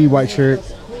goatee, white shirt,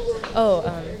 Oh,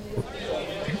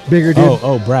 bigger dude.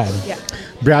 Oh, Brad. yeah.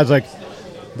 Brad's like,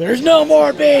 there's no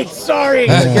more baits. Sorry.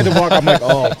 I get to walk. I'm like,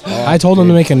 oh. I told him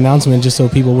to make an announcement just so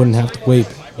people wouldn't have to wait,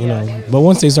 you know. But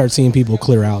once they start seeing people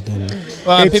clear out, then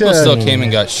Well, It's, people still came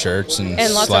and got shirts and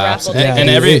And lots of slaps, raffle and,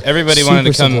 tickets. everybody wanted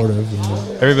to super come. supportive, you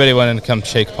know. Everybody wanted to come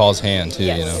shake Paul's hand too.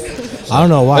 Yes. You know. I don't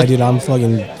know why, dude. I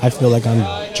feel like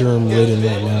I'm germ ridden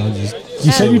right now. Just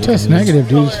You said you test negative,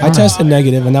 dude. It's I fine. tested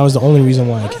negative, and that was the only reason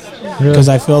why I came. Because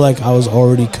I feel like I was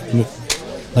already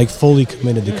fully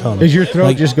committed to come. Is your throat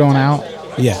Like, just going out?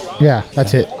 Yeah. Yeah,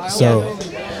 that's it. So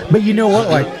But you know what?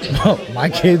 Like, my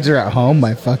kids are at home.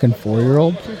 My fucking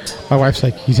 4-year-old. My wife's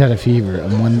like, he's had a fever.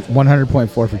 I'm 100.4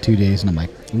 for 2 days, and I'm like,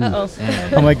 ooh.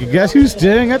 Uh-oh. I'm like, guess who's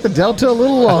staying at the Delta a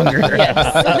little longer?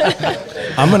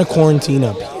 I'm gonna quarantine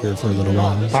up here for a little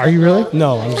while. Are you really?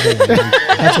 No, I'm saying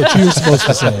that's what you're supposed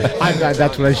to say.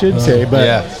 That's what I should say. But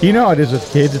Yeah. you know how it is with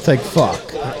kids. It's like, fuck.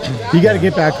 You got to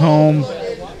get back home.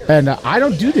 And I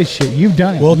don't do this shit. You've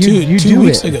done it. Well, you two do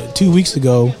weeks it. ago, 2 weeks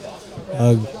ago,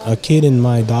 a kid in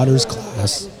my daughter's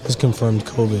class was confirmed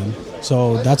COVID.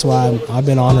 So that's why I've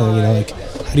been on her. You know, like,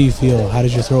 how do you feel? How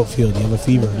does your throat feel? Do you have a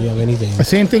fever? Do you have anything? The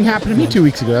same thing happened to me 2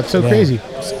 weeks ago. That's so Yeah. crazy.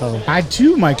 So I had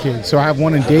two of my kids. So I have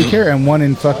one in daycare and one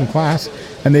in fucking class.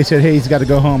 And they said, hey, he's got to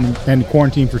go home and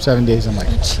quarantine for 7 days. I'm like,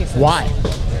 why?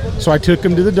 So I took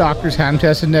him to the doctors, had him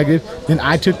tested negative. Then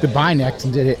I took the Binex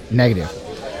and did it negative.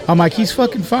 I'm like, he's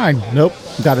fucking fine. Nope.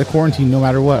 Got to quarantine no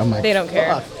matter what. I'm like, They don't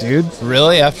care. fuck, dude.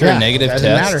 Really? After Yeah, a negative doesn't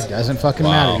test? matter. Doesn't fucking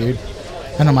Wow. matter, dude.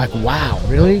 And I'm like, wow,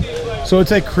 really? So it's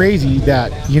like crazy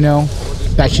that, you know,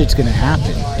 that shit's going to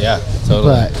happen. Yeah,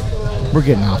 totally. But we're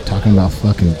getting off talking about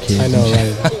fucking kids. I and know,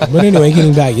 shit. right? But anyway,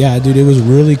 getting back, yeah, dude, it was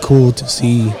really cool to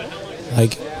see,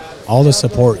 like, all the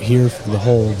support here for the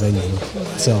whole venue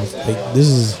itself. Like, this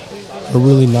is a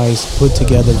really nice put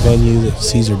together venue that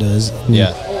Caesar does. And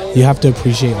Yeah. you have to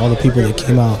appreciate all the people that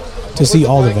came out to see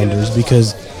all the vendors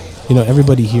because, you know,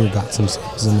 everybody here got some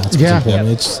sales, and that's what's Yeah. important.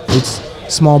 It's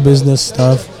small business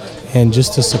stuff, and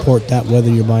just to support that, whether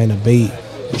you're buying a bait,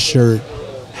 a shirt,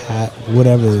 hat,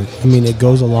 whatever. I mean, it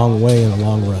goes a long way in the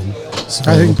long run. So,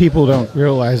 I think people don't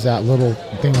realize that little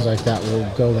things like that will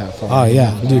go that far. oh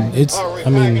yeah, dude. I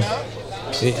mean,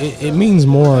 it means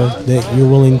more that you're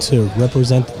willing to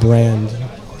represent the brand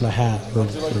on a hat or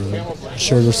a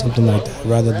shirt or something like that,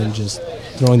 rather than just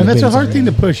throwing. And the that's a baits hard around. thing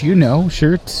to push, you know,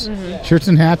 shirts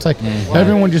and hats. Like,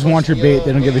 everyone just wants your bait.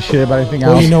 They don't give a shit about anything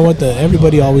Well, else. you know what?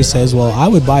 Everybody always says, "Well, I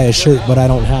would buy a shirt, but I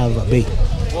don't have a bait."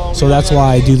 So that's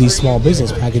why I do these small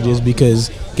business packages, because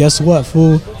guess what,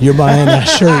 fool? You're buying that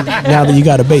shirt now that you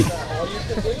got a bait.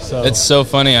 So It's so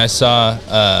funny. I saw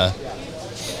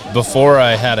before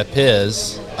I had a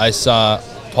Piz, I saw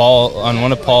Paul on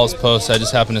one of Paul's posts. I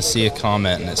just happened to see a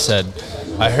comment, and it said,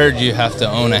 "I heard you have to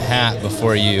own a hat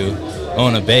before you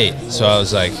own a bait." So I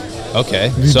was like, "Okay."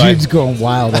 The So dude's going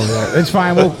wild over there. It's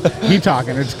fine. We'll keep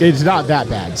talking. It's not that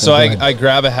bad. So go ahead. I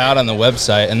grab a hat on the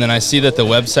website, and then I see that the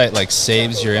website like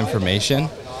saves your information.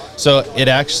 So it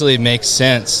actually makes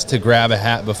sense to grab a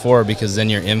hat before, because then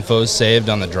your info's saved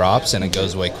on the drops and it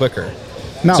goes way quicker.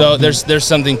 No, So there's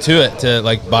something to it to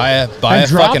like buy a and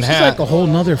drops fucking is hat. like a whole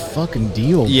nother fucking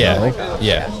deal, Yeah, bro.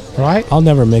 yeah. Right? I'll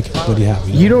never make anybody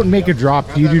happy. You don't make a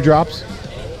drop. Do you do drops?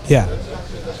 Yeah.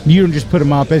 You don't just put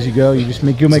them up as you go.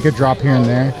 You'll make a drop here and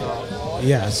there.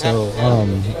 Yeah, so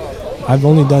I've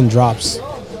only done drops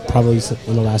probably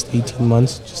in the last 18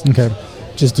 months,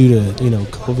 just due to, you know,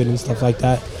 COVID and stuff like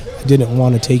that. I didn't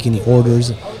want to take any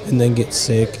orders and then get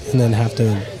sick and then have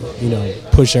to, you know,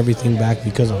 push everything back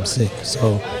because I'm sick.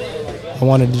 So I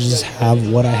wanted to just have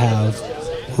what I have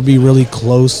or be really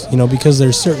close, you know, because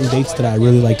there's certain dates that I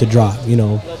really like to drop, you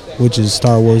know, which is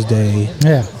Star Wars Day.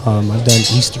 Yeah. I've done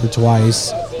Easter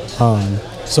twice.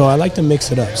 So I like to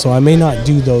mix it up. So I may not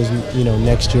do those, you know,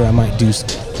 next year. I might do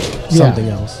something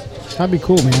else. That'd be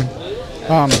cool,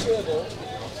 man.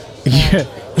 Yeah,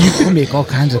 you can make all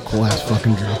kinds of cool ass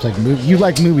fucking drops. Like you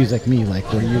like movies like me, like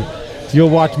where you'll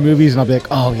watch movies and I'll be like,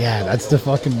 oh yeah, that's the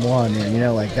fucking one, or you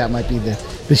know, like that might be the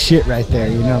shit right there.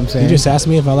 You know what I'm saying? You just asked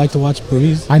me if I like to watch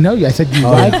movies. I know you. I said you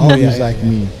Oh, like yeah. Oh, movies yeah, like yeah.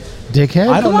 me, dickhead.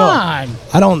 I don't Come know. on.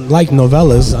 I don't like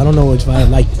novellas. I don't know if I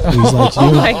like movies like you.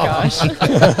 Oh my gosh.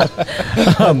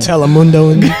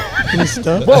 Telemundo. And and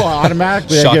stuff. Well,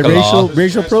 automatically I get Chocolat.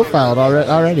 racial profiled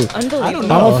already.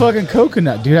 Unbelievable. I'm a fucking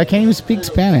coconut, dude. I can't even speak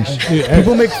Spanish.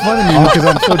 People make fun of me because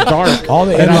I'm so dark. All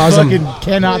the and I in-laws fucking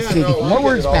cannot speak one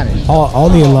word of Spanish. All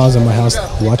the in-laws in my house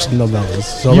watch the novellas.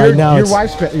 So right now your it's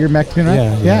wife's you're Mexican,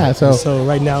 right? yeah. So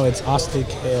right now it's Austin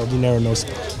Kale. You never know.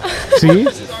 see,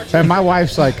 and my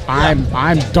wife's like I'm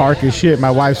dark as shit.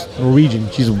 My wife's Norwegian.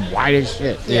 She's white as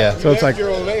shit. Yeah. So it's like, your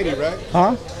old lady, right?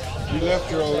 huh? You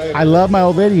left your old lady. I love my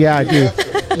old lady. Yeah, I do.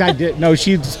 I did. No,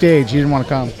 she stayed. She didn't want to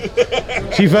come.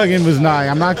 She fucking was not.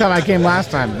 I'm not coming. I came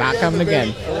last time. Not coming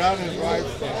again. Around his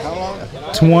wife, how long?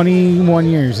 21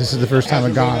 years. This is the first time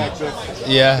I've gone.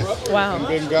 Yeah. Wow.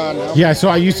 Been gone now. Yeah, so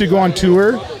I used to go on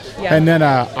tour, Yeah. and then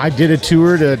I did a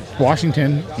tour to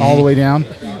Washington all the way down,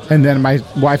 and then my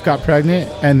wife got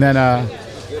pregnant, and then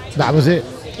that was it.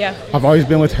 Yeah. I've always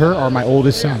been with her or my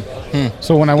oldest son.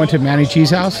 So when I went to Manny Cheese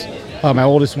House, my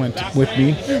oldest went with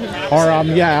me. Or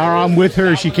I'm with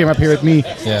her. She came up here with me.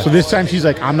 Yeah. So this time she's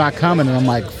like, I'm not coming. And I'm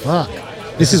like, fuck.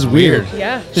 This is weird.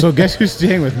 Yeah. So guess who's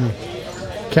staying with me?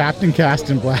 Captain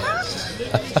Caston Blast.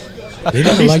 He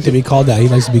doesn't like to be called that. He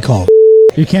likes to be called.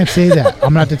 You can't say that.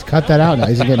 I'm going to have to cut that out now.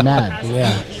 He's going to get mad.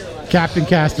 Yeah. Captain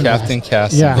Caston Captain Blast.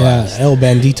 Caston. Yeah. Yeah. El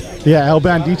Bandito. Yeah, El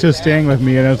Bandito's staying with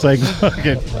me, and it's like,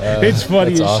 fucking, it's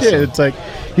funny as that's shit. awesome. It's like,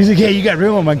 he's like, hey, you got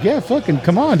room? I'm like, yeah, fucking,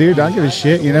 come on, dude. I don't give a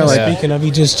shit, you know, like, Yeah. Speaking of, he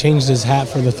just changed his hat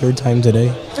for the 3rd time today.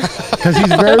 because he's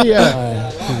very,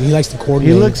 He likes to he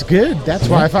coordinate. looks good. That's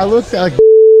why if I looked like,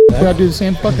 I'd do the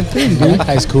same fucking thing, dude. That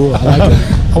guy's cool. I like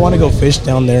him. I want to go fish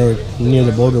down there near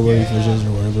the border where he fishes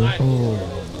or wherever.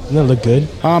 Doesn't that look good?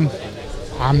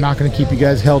 I'm not going to keep you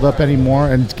guys held up anymore,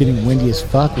 and it's getting windy as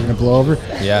fuck. We're going to blow over.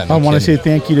 Yeah, I no want to say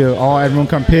kidding. thank you to everyone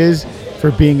come Piz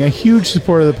for being a huge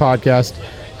supporter of the podcast.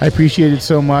 I appreciate it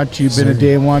so much. You've been a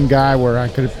day one guy where I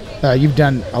could have, you've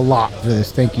done a lot for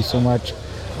this. Thank you so much.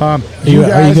 Are you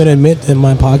going to admit that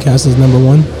my podcast is number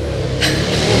 1?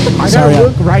 I Sorry, gotta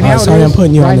look right now. sorry, it I'm is.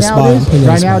 putting you on Right the now spot. it I'm is. putting you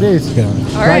on Right the now it spot. is.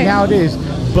 Yeah. All Right right. now it is.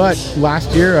 But last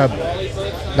year,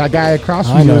 that guy across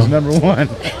I from you know. was number 1.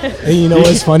 Hey, you know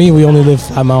what's funny? We only live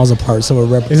 5 miles apart, so we're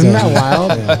representing. Isn't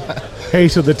that wild? Hey,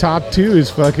 so the top 2 is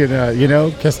fucking,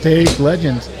 Castaic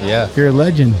Legends. Yeah. You're a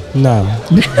legend. No,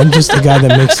 I'm just the guy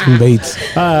that makes some baits.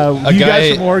 You guy-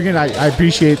 guys from Oregon, I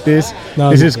appreciate this. No,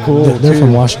 This is cool. They're too.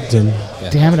 from Washington.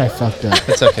 Damn it, I fucked up.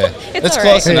 It's okay. It's all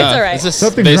close right. enough. It's all right. It's just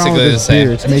Something's wrong basically with the this beer.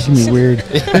 same. It's making me weird.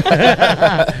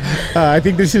 I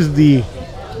think this is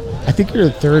I think you're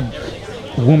the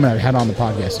 3rd woman I've had on the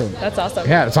podcast. So That's awesome.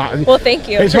 yeah, it's Well, thank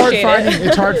you. It's hard Appreciate it.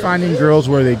 it's hard finding girls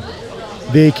where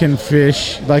they can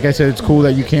fish. Like I said, it's cool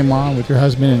that you came on with your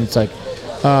husband, and it's like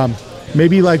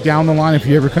maybe like down the line if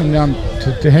you ever come down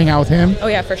to hang out with him, Oh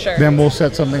yeah, for sure. then we'll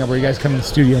set something up where you guys come to the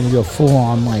studio and we go full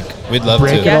on like We'd love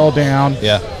break to. it all down.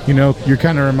 Yeah. You know, you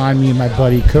kind of remind me of my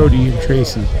buddy Cody and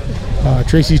Tracy.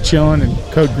 Tracy's chilling and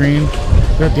Code Green.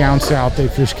 They're down south. They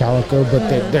fish calico, but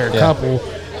they're a Yeah. couple.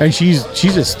 And she's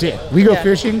a stick. We go Yeah.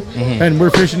 fishing and we're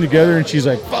fishing together, and she's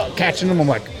like, fuck, catching them. I'm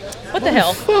like, What the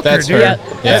hell? fuck That's her, dude.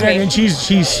 her. Yeah. And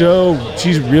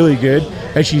she's really good,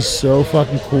 and she's so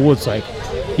fucking cool. It's like,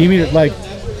 you mean it like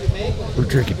we're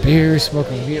drinking beer,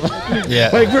 smoking weed. Yeah.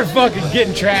 Like we're fucking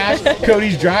getting trashed.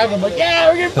 Cody's driving. I'm like, yeah,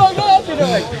 we're getting fucked up. You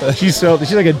know, like she's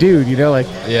like a dude. You know, like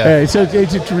Yeah. So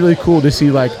it's really cool to see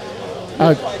like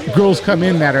girls come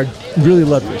in that are really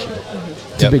love fishing.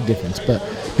 It's a Yep. big difference. But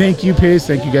thank you, Piz.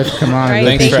 Thank you guys for coming on. I Right,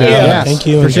 really thanks for appreciate it. having Yeah, us. Thank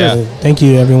you. For and, sure. Thank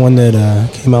you to everyone that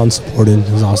came out and supported.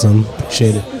 It was awesome.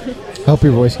 Appreciate it. Hope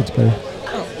your voice gets better.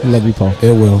 Love you, Paul.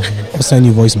 It will. I'll send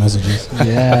you voice messages.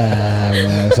 Yeah,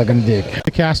 man, it's like a dick.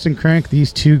 The Cast and Crank,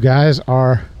 these two guys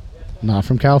are not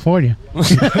from California.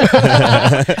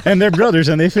 And they're brothers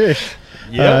and they fish.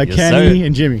 Yes, Kenny sir.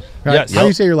 and Jimmy. Right? Yes. How do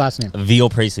you say your last name? Veal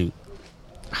prey suit.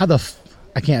 How the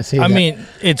I can't say I that. mean,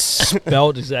 it's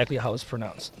spelled exactly how it's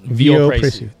pronounced. Vio Presu.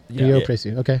 Presu. Yeah. Vio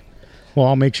Presu. Okay. Well,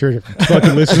 I'll make sure to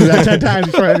fucking listen to that 10 times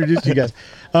before I introduce you guys.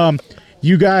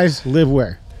 You guys live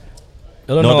where?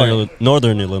 Illinois.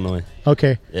 Northern Illinois.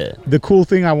 Okay. Yeah. The cool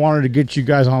thing I wanted to get you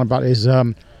guys on about is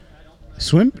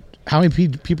swim. How many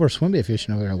people are swim bait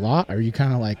fishing over there? A lot? Or are you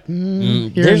kind of like here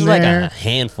There's and like there? a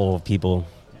handful of people,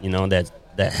 that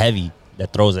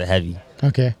throws it heavy.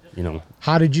 Okay.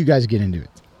 How did you guys get into it?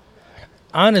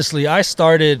 Honestly, I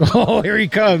started. Oh, here he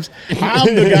comes.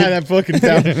 I'm the guy that fucking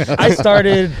found him. I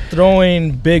started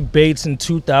throwing big baits in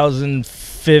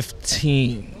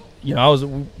 2015.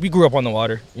 We grew up on the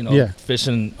water, Yeah.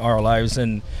 fishing our lives,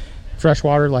 and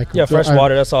Freshwater, like fresh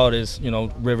water. That's all it is.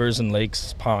 Rivers and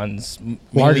lakes, ponds, mainly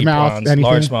Largemouth, ponds,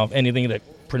 anything? largemouth, anything that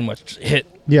pretty much hit.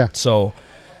 Yeah. So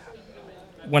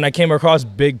when I came across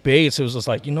big baits, it was just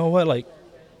like, you know what, like,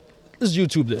 let's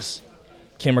YouTube this.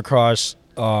 came across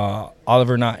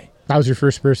Oliver Nye. That was your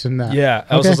first person that. Yeah,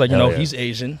 I was just like, Hell yeah. he's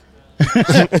Asian.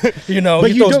 You know,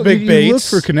 But he you throws don't. big You baits.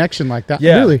 look for a connection like that.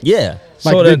 Yeah. Really. Yeah.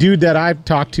 Like So the then- dude that I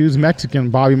talked to is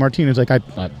Mexican, Bobby Martinez. Like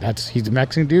he's a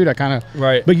Mexican dude. I kind of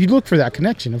Right. But you look for that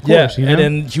connection, of Yeah, course. You know? and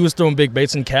then he was throwing big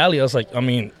baits in Cali. I was like, I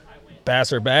mean,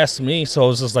 bass are bass to me. So I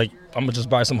was just like, I'm gonna just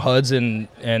buy some HUDs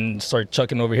and start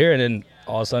chucking over here. And then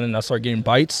all of a sudden, I started getting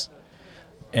bites.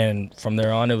 And from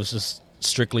there on, it was just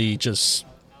strictly just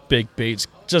big baits.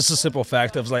 Just a simple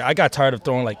fact of like, I got tired of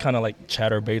throwing like kind of like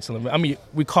chatter baits. I mean,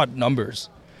 we caught numbers,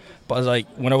 but I was like,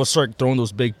 when I was start throwing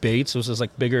those big baits, it was just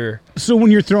like bigger. So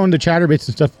when you're throwing the chatterbaits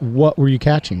and stuff, what were you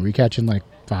catching? Were you catching like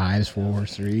 5s,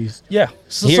 4s, 3s? Yeah,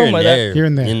 so Here something and like there, that. Here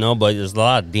and there. You know, but there's a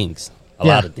lot of dinks. A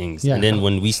Yeah. lot of things. Yeah. And then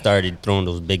when we started throwing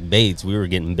those big baits, we were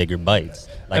getting bigger bites.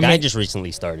 Like, I mean- just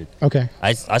recently started. Okay.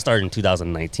 I started in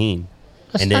 2019.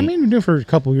 That's, And then, I mean, you've been doing it for a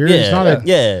couple years. yeah, It's not like,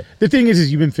 yeah. The thing is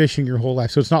you've been fishing your whole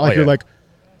life. So it's not like Oh, you're yeah. like,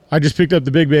 I just picked up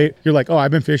the big bait. You're like, oh,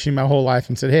 I've been fishing my whole life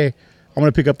and said, hey, I'm going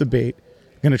to pick up the bait.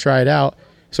 I'm going to try it out.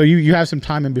 So you have some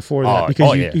time in before that Oh, because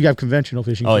oh, you, yeah. you have conventional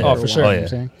fishing. Oh, for yeah. a Oh, while, for sure. you Oh, know yeah. what I'm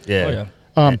saying? Yeah.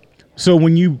 Oh yeah.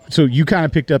 So you kind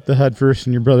of picked up the HUD first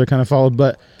and your brother kind of followed,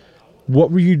 but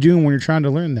what were you doing when you're trying to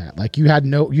learn that? Like you had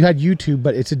YouTube,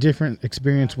 but it's a different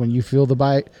experience when you feel the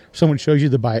bite, someone shows you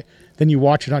the bite, then you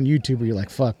watch it on YouTube where you're like,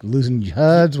 fuck, losing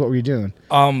HUDs. What were you doing?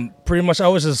 Pretty much, it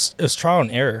was trial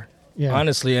and error, Yeah.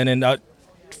 honestly, and then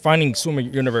finding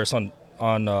Swimming Universe on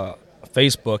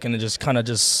Facebook, and then just kind of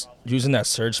just using that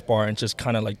search bar and just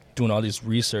kind of like doing all these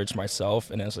research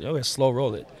myself, and then it's like, okay, slow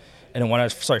roll it, and then when I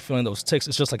start feeling those ticks,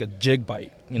 it's just like a jig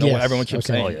bite, you know, Yes, what everyone keeps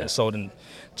okay. saying. Oh, yeah. So then,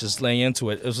 just laying into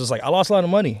it, it was just like I lost a lot of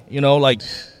money, you know, like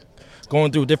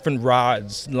going through different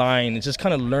rods, line, and just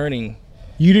kind of learning.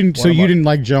 You didn't. So What you about- didn't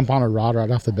like jump on a rod right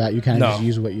off the bat. You kind of No. just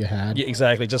use what you had. Yeah,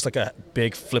 exactly, just like a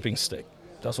big flipping stick.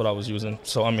 That's what I was using.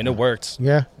 So I mean, it worked.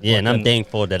 Yeah. Yeah, and I'm then-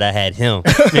 thankful that I had him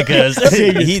because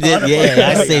he did. Yeah,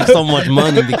 I saved so much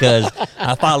money because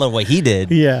I followed what he did.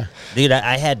 Yeah. Dude,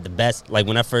 I had the best. Like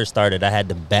when I first started, I had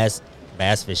the best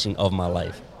bass fishing of my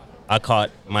life. I caught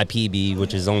my PB,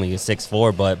 which is only a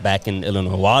 6'4", but back in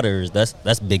Illinois waters, that's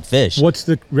big fish. What's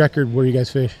the record where you guys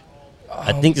fish?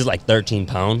 I think it's like 13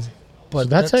 pounds. But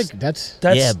that's that's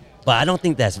Yeah, but I don't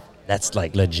think that's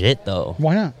like legit though.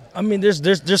 why not? I mean, there's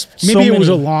Maybe so it was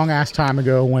a many- long ass time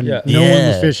ago when Yeah. no one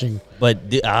was fishing. But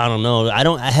I don't know.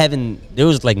 I haven't. There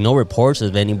was like no reports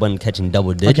of anyone catching double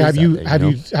Like digits. have you out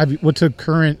there, have you what's the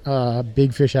current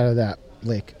big fish out of that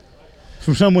lake?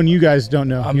 From someone you guys don't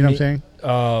know. You know what I'm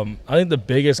saying? I think the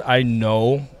biggest I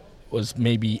know was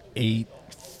maybe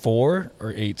 8.4 or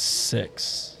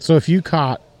 8.6. So if you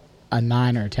caught a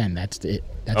 9 or a 10, that's it.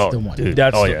 That's Oh, the one. dude.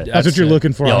 That's Oh, the- yeah. That's what you're it.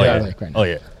 looking for Yeah, on oh, that yeah. lake right now. Oh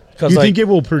yeah. Cause You like, think it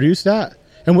will produce that?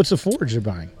 And what's the forage they're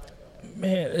buying?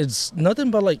 man, it's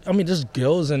nothing but like, I mean, just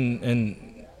gills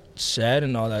and shad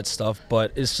and all that stuff.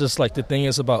 But it's just like the thing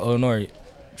is about Illinois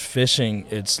fishing.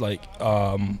 It's like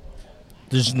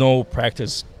there's no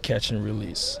practice catch and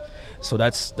release. So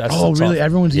that's Oh, the really? tough-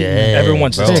 Everyone's eating Yeah, it.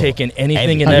 Everyone's bro. just taking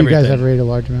anything and Have you everything. guys ever ate a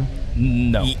large amount?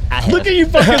 No. Look at you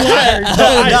fucking liars.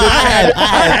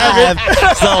 I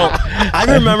have. So I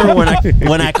remember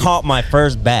when I caught my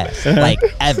first bass, like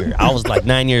ever. I was like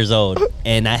 9 years old,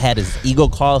 and I had this eagle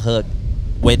claw hook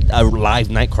with a live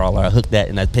night crawler. I hooked that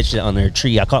and I pitched it under a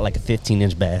tree. I caught like a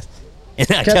 15-inch bass, and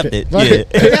I kept it. Fuck Yeah.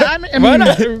 Yeah, I mean, Why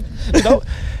not? No,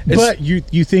 but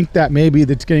you think that maybe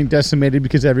that's getting decimated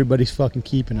because everybody's fucking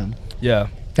keeping them, yeah.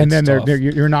 and then it's tough.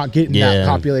 you're not getting that Yeah.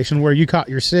 population where you caught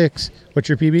your 6. What's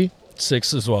your PB?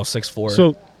 6 as well, 6'4".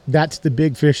 So that's the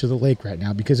big fish of the lake right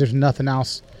now because there's nothing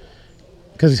else.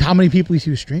 Because how many people you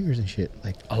see with stringers and shit?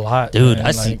 Like a lot, Dude,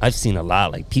 man. I've seen a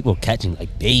lot, like people catching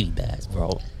like baby bass,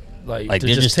 bro. like like, they're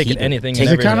they're just just taking keeping- anything. Take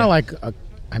and is it kind everything. of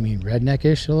like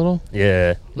redneck-ish a little?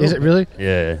 Yeah. Is it really?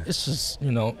 Yeah. It's just,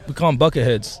 you know, we call them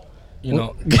bucketheads. You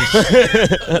know,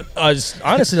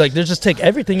 honestly, like they just take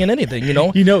everything and anything. You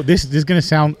know, You know, this is gonna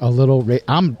sound a little.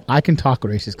 I can talk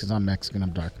racist because I'm Mexican.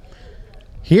 I'm dark.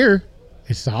 Here,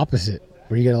 it's the opposite.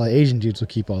 Where you got a lot of Asian dudes will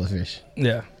keep all the fish.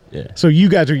 yeah. So you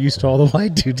guys are used to all the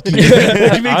white dudes. Which makes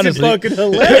it Honestly. fucking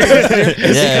hilarious.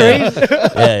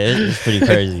 Yeah, it's pretty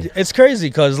crazy. It's crazy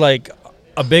because like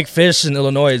a big fish in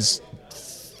Illinois is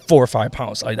 4 or 5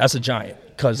 pounds. Like that's a giant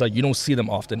because like you don't see them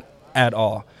often at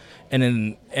all. And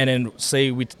then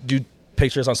say we do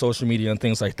pictures on social media and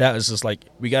things like that. It's just like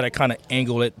we gotta kind of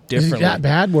angle it Is it differently. that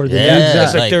bad? Where they Yeah, exactly.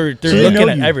 It's like like- they're So they looking know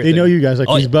at you. everything. They know you guys. Like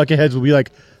Oh, these yeah. bucketheads will be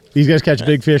like, these guys catch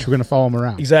big fish. We're gonna follow them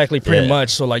around. Exactly, pretty Yeah.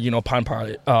 much. So like, you know, pond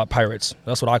pirates.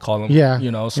 That's what I call them. Yeah,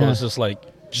 You know, so yeah. it's just like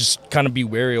just kind of be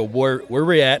wary of where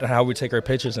we're at and how we take our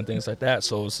pictures and things like that.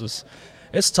 So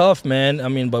it's tough, man. I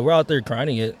mean, but we're out there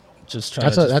grinding it. just trying.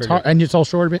 That's to that's hard, and it's all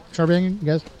short banging, you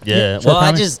guys. Yeah. Short Well,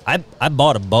 pounding? I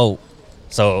bought a boat,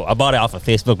 so I bought it off of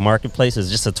Facebook Marketplace. It's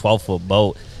just a 12-foot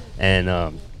boat, and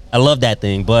I love that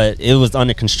thing, but it was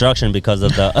under construction because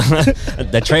of the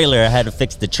the trailer. I had to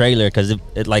fix the trailer because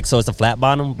it like so it's a flat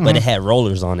bottom, but it had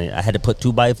rollers on it. I had to put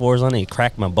 2x4s on it. It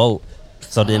cracked my boat.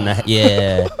 So then I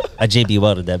JB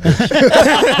welded that bitch.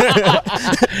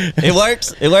 It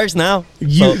works. It works now.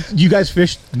 You guys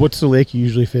fish? What's the lake you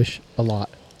usually fish a lot?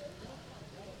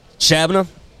 Shabana,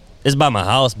 it's by my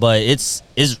house, but it's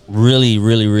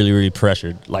really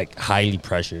pressured, like highly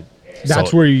pressured.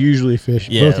 That's where you usually fish,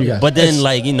 both you guys. But then,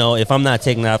 like, you know, if I'm not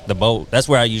taking off the boat, that's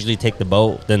where I usually take the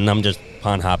boat. Then I'm just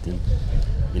pond hopping,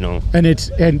 you know.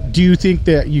 And do you think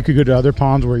that you could go to other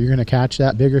ponds where you're going to catch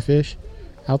that bigger fish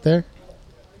out there?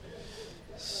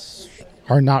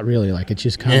 Or not really? Like, it's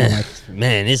just kind of like...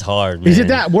 Man, it's hard, man. Is it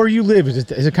that where you live? Is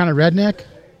it kind of redneck?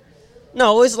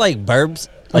 No, it's like burbs.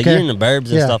 Like, you're in the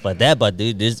burbs and stuff like that. But,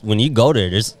 dude, when you go there,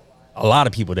 there's a lot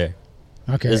of people there.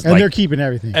 Okay, and they're keeping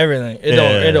everything.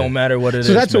 It don't matter what it is.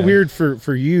 So that's a weird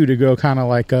for you to go kind of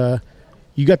like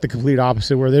you got the complete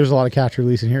opposite where there's a lot of catch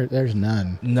release and here there's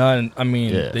none. None. I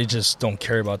mean, they just don't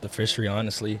care about the fishery,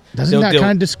 honestly. Doesn't that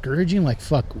kind of discouraging? Like,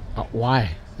 fuck,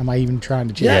 why am I even trying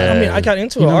to change? Yeah, I mean, I got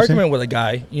into an argument with a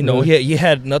guy. You know, he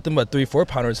had nothing but 3-4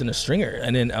 pounders in a stringer,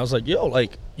 and then I was like, yo,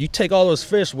 like, you take all those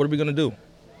fish, what are we gonna do?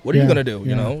 What are you gonna do?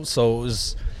 You know, so it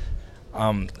was,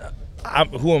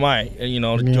 who am I? You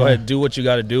know, go ahead, do what you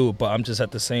got to do. But I'm just at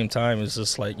the same time, it's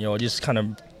just like, you know, just kind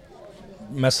of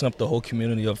messing up the whole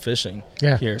community of fishing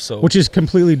here. So, which is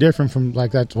completely different from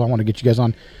like that's why I want to get you guys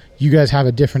on. You guys have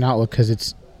a different outlook because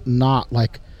it's not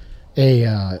like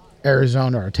a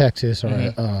Arizona or a Texas or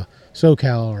a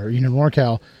SoCal or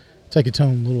NorCal. It's like its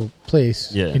own little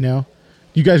place. Yeah, you know.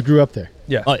 You guys grew up there.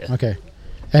 Yeah. Oh yeah. Okay,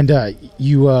 and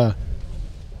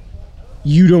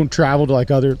you don't travel to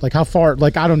like other, like how far,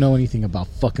 like I don't know anything about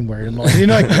fucking where you're, you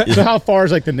know, like, so how far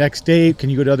is like the next state? Can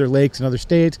you go to other lakes in other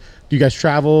states? Do you guys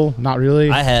travel? Not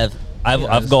really.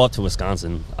 I've go up to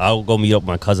Wisconsin. I'll go meet up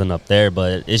my cousin up there,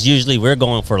 but it's usually we're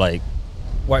going for like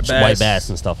white bass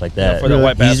and stuff like that. Yeah, for the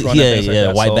white bass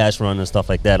run. White bass run and stuff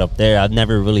like that up there. I've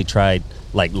never really tried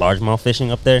like largemouth fishing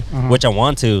up there, which I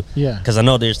want to. Yeah. Because I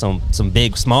know there's some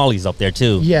big smallies up there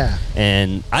too. Yeah.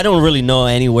 And I don't really know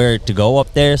anywhere to go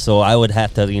up there, so I would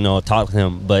have to, you know, talk to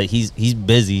him. But he's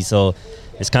busy, so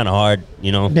it's kind of hard,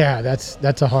 you know. Yeah,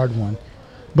 that's a hard one.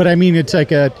 But I mean, it's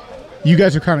like you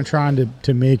guys are kind of trying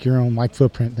to make your own like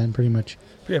footprint then, pretty much.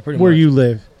 Yeah, pretty where much. you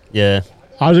live. Yeah.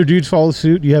 Other dudes follow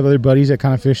suit? Do you have other buddies that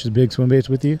kind of fish the big swim baits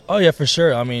with you? Oh yeah, for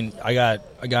sure. I mean, I got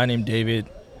a guy named David,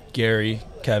 Gary,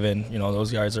 Kevin. You know,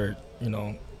 those guys are, you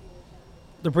know,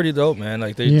 they're pretty dope, man.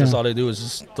 Like they just all they do is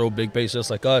just throw big baits just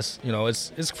like us. You know,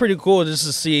 it's pretty cool just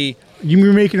to see.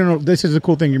 You're making this is a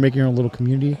cool thing. You're making your own little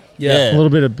community. Yeah. A little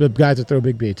bit of guys that throw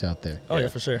big baits out there. Oh yeah,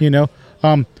 for sure. You know,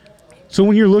 so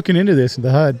when you're looking into this in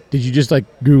the HUD, did you just like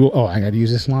Google? Oh, I got to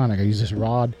use this line. I got to use this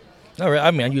rod. No,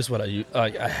 I mean, I used what I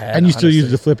had. And you still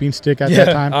use the flipping stick at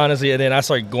that time? Honestly, and then I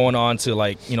started going on to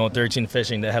like, you know, 13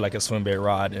 fishing that had like a swim bait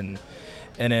rod and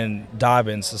then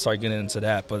Dobbins to start getting into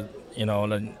that. But, you know,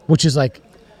 which is like,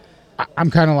 I'm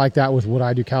kind of like that with what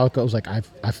I do. Calico was like, I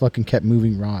fucking kept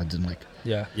moving rods and like,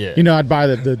 yeah. You know, I'd buy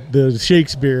the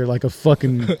Shakespeare like a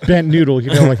fucking bent noodle,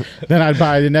 you know, like then I'd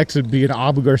buy the next would be an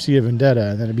Abu Garcia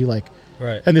Vendetta, and then it'd be like,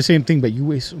 right. And the same thing, but you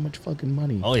waste so much fucking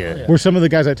money. Oh yeah. Where some of the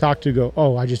guys I talked to go,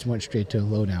 oh, I just went straight to a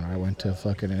lowdown, or I went to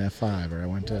fucking an F5, or I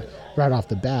went to right off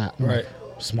the bat. I'm right.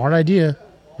 Like, smart idea,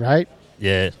 right?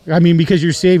 Yeah. I mean, because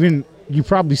you're saving, you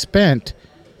probably spent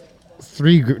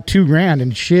 $2,000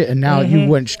 and shit, and now you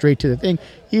went straight to the thing.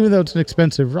 Even though it's an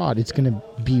expensive rod, it's gonna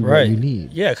be what you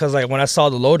need. Yeah, because like when I saw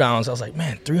the lowdowns, I was like,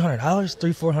 man, $300,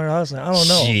 $400. I don't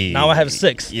know. Jeez. Now I have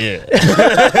 6. Yeah.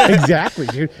 Exactly,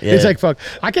 dude. Yeah. It's like, fuck,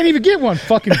 I can't even get one.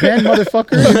 Fucking band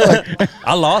motherfucker. Like,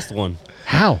 I lost one.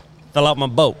 How? Fell out my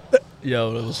boat.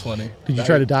 Yo, that was funny. Did you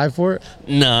try to dive for it?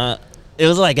 Nah. It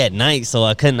was like at night, so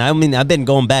I couldn't. I mean, I've been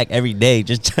going back every day.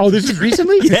 Just oh, this is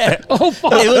recently? Yeah. Oh,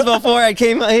 fuck. It was before I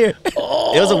came out here. It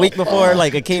was a week before,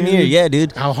 like, I came here. Yeah,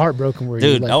 dude. How heartbroken were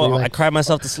you? Dude, I cried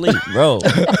myself to sleep, bro.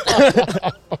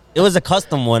 It was a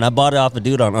custom one. I bought it off a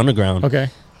dude on Underground. Okay.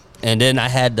 And then I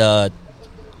had what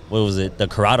was it? The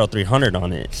Corrado 300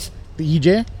 on it. The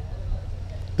EJ?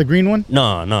 The green one?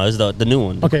 No, it's the new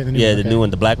one. Okay, the new one. The new one,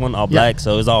 the black one, all black.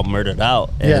 So it was all murdered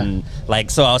out. And like,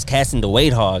 so I was casting the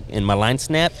weight hog, and my line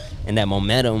snapped, and that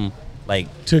momentum like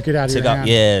took it out of your hand.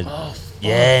 Yeah. Oh,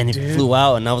 Yeah, and he flew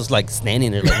out, and I was like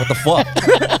standing there, like, what the fuck?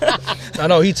 I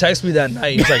know he texted me that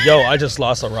night. He's like, "Yo, I just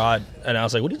lost a rod," and I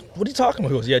was like, "What are you talking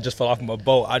about?" He goes, "Yeah, it just fell off my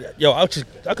boat." I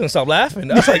couldn't stop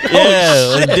laughing. I was like,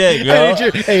 "Oh, yeah, dick, bro."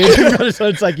 Hey, it's your brother, so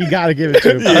it's like you gotta give it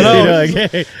to him. I know. You know,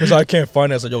 like, hey. He's like, "I can't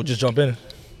find it." I was like, "Yo, just jump in,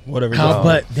 whatever."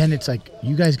 But then it's like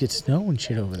you guys get snow and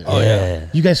shit over there. Oh yeah.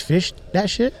 You guys fished that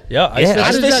shit? Yeah,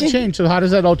 How does that change? So how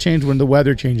does that all change when the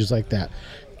weather changes like that?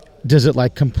 Does it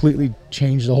like completely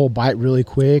change the whole bite really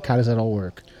quick? How does that all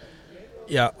work?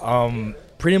 Yeah,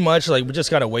 pretty much like we just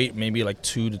gotta wait maybe like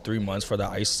 2 to 3 months for the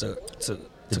ice to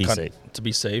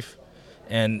be safe,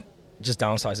 and just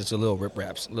downsize it to little rip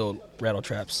wraps, little rattle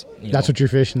traps. That's what you're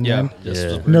fishing. Yeah.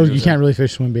 Then? No, you can't really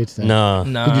fish swim baits then. No.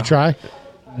 Did you try?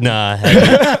 Nah.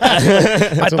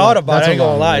 I thought about it. I ain't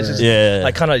gonna lie. It's just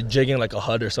like kind of jigging like a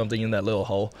HUD or something in that little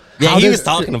hole. Yeah, he was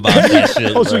talking about that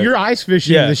shit. Oh, so you're ice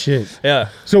fishing this shit? Yeah.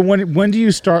 So when do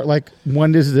you start? Like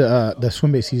when does the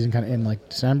swim bait season kind of end? Like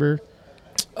December?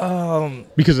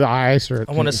 Because of the ice, or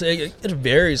I want to say it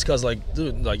varies because like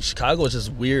dude, like Chicago is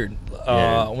just weird.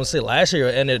 I want to say last year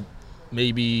it ended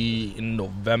maybe in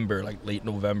November, like late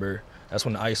November. That's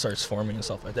when the ice starts forming and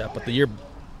stuff like that. But the year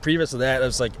previous to that, it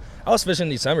was like I was fishing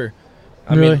in December.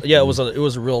 I mean, yeah, it was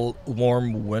a real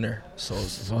warm winter. So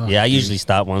I usually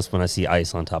stop once when I see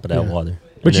ice on top of that water.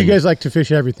 But you guys like to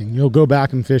fish everything. You'll go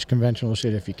back and fish conventional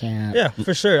shit if you can. Yeah,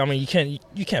 for sure. I mean,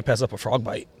 you can't pass up a frog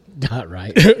bite. Not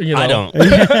right. You know? I don't.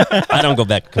 I don't go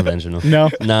back to conventional. No,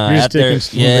 nah. You're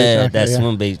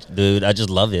Swim bait, dude. I just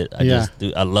love it.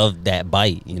 I love that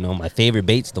bite. You know, my favorite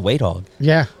bait's the weight hog.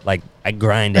 Yeah, like I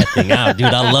grind that thing out,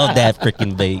 dude. I love that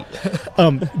freaking bait.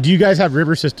 Do you guys have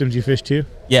river systems you fish too?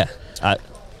 Yeah, I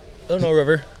don't know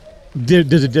river.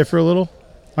 Does it differ a little?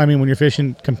 I mean, when you're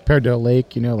fishing compared to a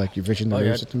lake, you know, like you're fishing the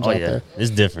river systems out there.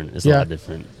 It's different. It's a lot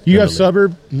different. You have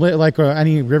suburb like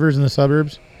any rivers in the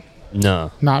suburbs?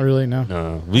 No, not really.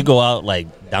 No, we go out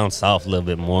like down south a little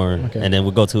bit more, and then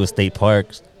we go to a state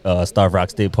park, Starved Rock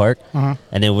State Park, and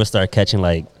then we'll start catching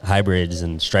like hybrids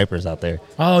and stripers out there.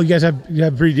 Oh, you guys have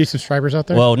pretty decent stripers out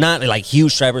there. Well, not like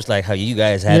huge stripers like how you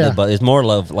guys had it, but it's more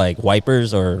of like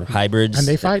wipers or hybrids. And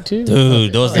they fight too,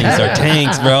 dude. Those things are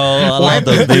tanks, bro. I love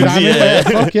those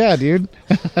things. Fuck yeah, dude.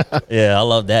 Yeah, I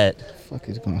love that. Fuck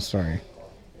is going on? Sorry,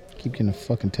 keep getting a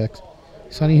fucking text.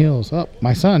 Sunny Hills. Oh,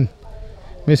 my son.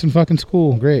 Missing fucking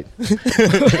school. Great.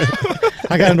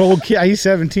 I got an old kid. He's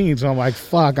 17, so I'm like,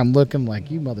 fuck, I'm looking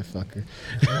like you motherfucker.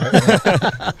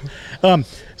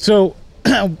 So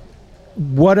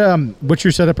what's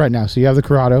your setup right now? So you have the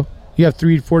Corrado. You have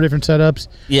 3-4 different setups.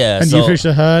 Yeah. And do you fish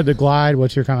the HUD, the glide?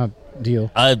 What's your kind of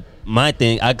deal? My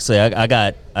thing, I could say I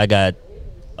got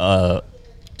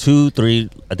 2-3,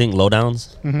 I think,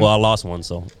 lowdowns. Well, I lost one,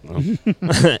 so in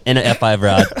an F5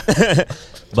 rod.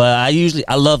 But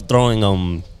I love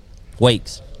throwing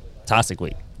wakes, toxic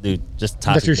wake, dude. Just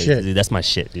toxic. That's your bait, shit. dude. That's my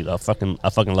shit, dude. I fucking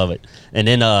love it. And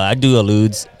then I do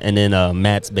eludes, and then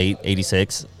Matt's bait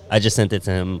 86. I just sent it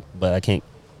to him, but you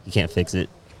can't fix it.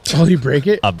 Oh, you break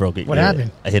it? I broke it. What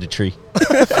happened? I hit a tree.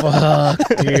 Fuck,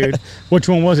 dude. Which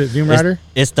one was it? Doom Rider?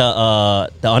 It's the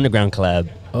underground collab.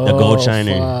 Oh, the gold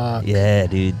shiner. Fuck. Yeah,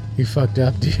 dude. You fucked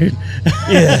up, dude.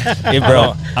 Yeah. It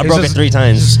broke. I broke it 3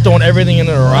 times. Just throwing everything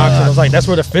into the rocks. And I was like, that's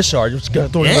where the fish are. You just gotta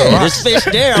throw it into the rocks. There's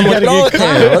fish there. I'm gonna throw it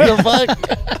there. What the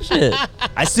fuck? Shit.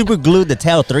 I super glued the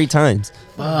tail 3 times.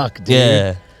 Fuck, dude.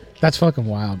 Yeah. That's fucking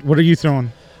wild. What are you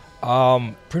throwing?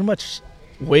 Pretty much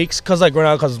wakes. Cause like right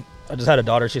now, cause I just had a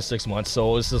daughter. She's 6 months,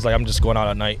 so it's just like I'm just going out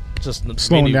at night, just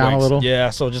slowing down wakes. a little. Yeah,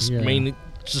 so just mainly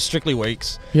just strictly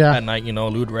wakes. Yeah. At night,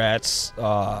 lewd rats,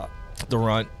 the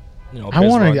runt. I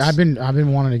want to. I've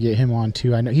been wanting to get him on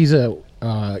too. I know he's a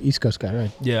East Coast guy,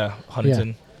 right? Yeah, Huntington.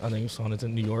 Yeah. I think it's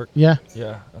Huntington, New York. Yeah.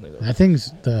 Yeah. That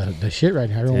thing's the shit right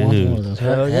now. Everyone wants one of those.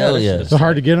 Hell yeah. So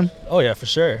hard to get them. Oh yeah, for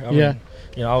sure. I mean,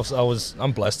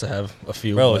 I'm blessed to have a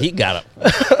few. Bro, he got them.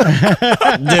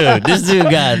 Dude, this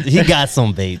dude got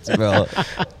some baits, bro.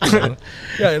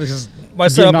 Yeah, because my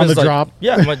setup on is the like, drop.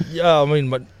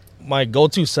 Yeah, my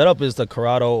go-to setup is the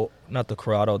Corrado, not the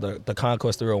Corrado, the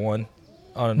Conquest 301.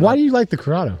 Why do you like the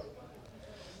Corrado?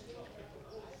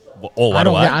 Oh, I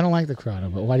don't like the Corrado,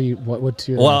 but why do you? What's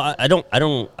your? Well, I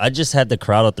don't. I just had the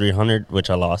Corrado 300, which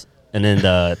I lost, and then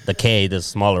the K, the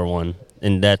smaller one,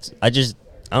 and that's I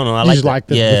don't know. I like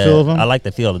the feel of them? I like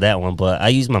the feel of that one, but I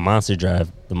use my Monster Drive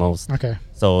the most. Okay.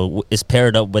 So it's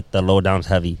paired up with the low downs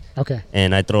heavy. Okay.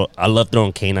 And I love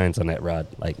throwing canines on that rod.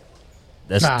 Like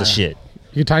that's the shit.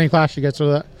 Your tiny class, you get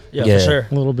through that. Yeah, for sure.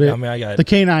 A little bit. Yeah, I mean, I got the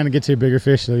K9 to get to a bigger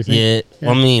fish. So you think? Yeah.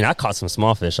 Well, I mean, I caught some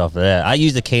small fish off of that. I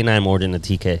use the K9 more than the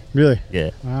TK. Really?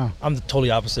 Yeah. Wow. I'm the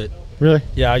totally opposite. Really?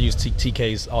 Yeah, I use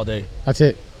TKs all day. That's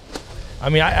it. I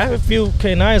mean, I have a few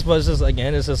K9s, but it's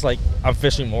just like I'm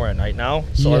fishing more at night now,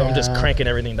 so I'm just cranking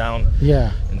everything down.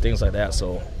 Yeah. And things like that.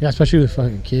 So. Yeah, especially with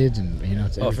fucking kids and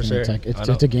it's for sure. It's like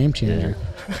it's a game changer.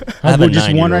 Yeah. I have a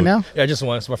just one right now. Yeah, just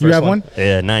one. It's my first You have one?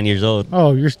 Yeah, 9 years old.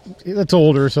 Oh, that's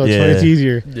older, so it's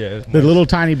easier. Yeah. The little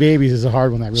tiny babies is a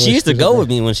hard one. That really She used to go with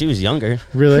me when she was younger.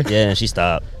 Really? Yeah, and she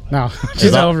stopped. No,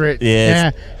 she's over it.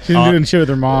 Yeah. She's doing shit with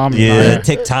her mom. Yeah,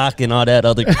 TikTok and all that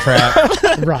other crap.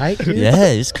 Right. Dude. Yeah,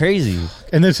 it's crazy.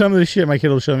 And then some of the shit my kid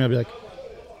will show me, I'll be like,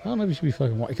 I don't know if you should be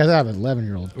fucking watching. Because I have an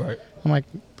 11-year-old. Right. I'm like,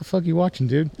 what the fuck are you watching,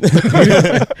 dude? What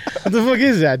the fuck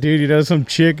is that, dude? Some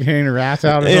chick hanging her ass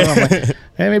out or something. I'm like,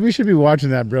 hey, maybe you should be watching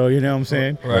that, bro. You know what I'm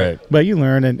saying? Right. But you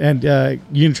learn, and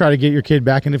you can try to get your kid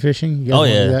back into fishing. You guys Oh,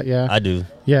 wanna yeah. do that? Yeah. I do.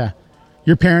 Yeah.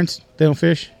 Your parents, they don't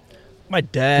fish? My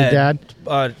dad. Your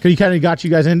dad? He kind of got you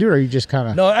guys into it, or you just kind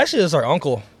of? No, actually, it's our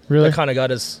uncle. Really? That kind of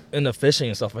got us into fishing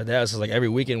and stuff like that. So like every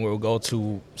weekend we'll go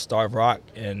to Starve Rock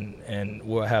and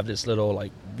we'll have this little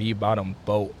like V-bottom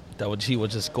boat he would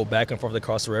just go back and forth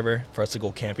across the river for us to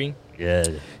go camping. Yeah.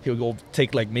 He would go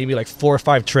take maybe 4 or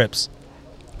 5 trips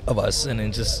of us and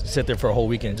then just sit there for a whole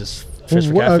weekend and just fish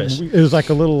for catfish. It was like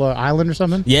a little island or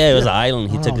something? Yeah, it was an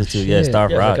island he took us to. Yeah,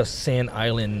 Starve Rock. Like a sand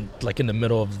island in the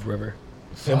middle of the river.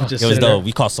 It was dope.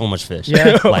 We caught so much fish.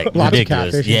 Yeah, like lots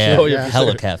ridiculous. Of catfish. Yeah,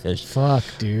 hella catfish. Fuck,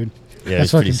 dude. Yeah,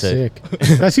 that's fucking sick.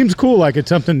 That seems cool. Like it's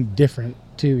something different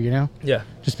too, you know? Yeah.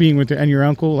 Just being with your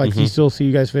uncle. Like, do you still see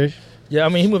you guys fish? Yeah, I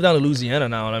mean, he moved down to Louisiana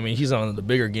now, and I mean, he's on the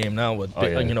bigger game now with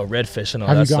redfish and all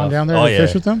that Have stuff. you gone down there to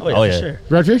fish with them? Oh yeah, for sure.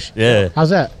 Redfish? Yeah.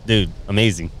 How's that? Dude,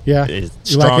 amazing. Yeah. It's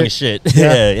strong as shit.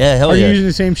 Yeah, hell Are yeah. you using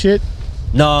the same shit?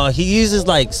 No, he uses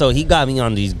he got me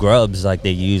on these grubs, like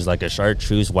they use like a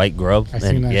chartreuse white grub. I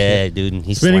seen that shit. Dude, and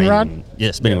he's spinning slanging. rod?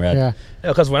 Yeah, spinning rod. Yeah. Yeah,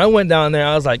 because when I went down there,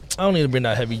 I was like, I don't need to bring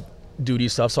that heavy duty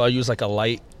stuff, so I used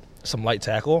some light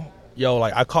tackle.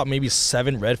 I caught maybe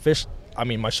 7 redfish. I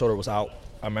mean, my shoulder was out.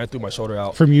 I threw my shoulder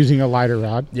out. From using a lighter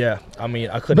rod? Yeah, I mean,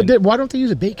 I couldn't. But why don't they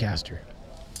use a bait caster?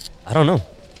 I don't know.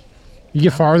 You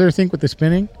get farther, I think, with the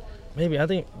spinning? Maybe, I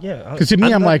think, yeah. Because to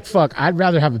me, I'm like, fuck, I'd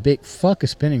rather have a bait, fuck a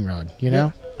spinning rod, you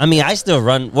know? I mean, I still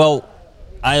run. Well,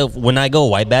 when I go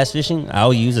white bass fishing,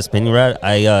 I'll use a spinning rod.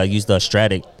 I use the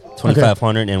Stratic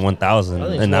 2500 and 1000,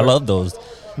 and I love those.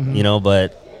 Mm-hmm.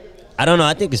 But I don't know.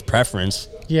 I think it's preference.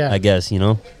 Yeah, I guess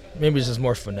Maybe it's just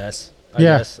more finesse. I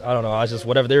guess. I don't know. I just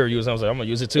whatever they were using, I was like, I'm gonna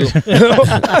use it too.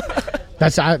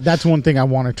 That's one thing I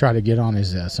want to try to get on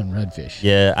is some redfish.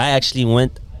 Yeah, I actually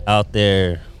went out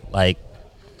there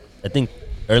I think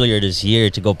earlier this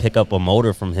year to go pick up a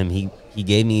motor from him. He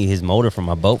gave me his motor for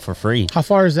my boat for free. How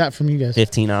far is that from you guys?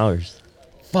 15 hours.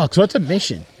 Fuck, so it's a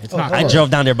mission. It's not. I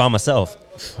drove down there by myself.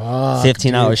 Fuck,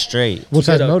 15 hours straight. What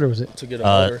size motor was it? To get a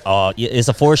motor. It's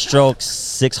a 4-stroke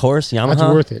 6-horse Yamaha. That's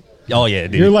worth it. Oh yeah,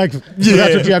 dude. You're like,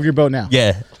 that's what you have your boat now.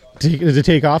 Yeah. Does it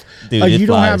take off? Dude, you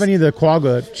don't flies. have any of the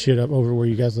quagga shit up over where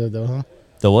you guys live though, huh?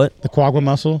 The what? The quagga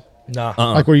muscle? Nah.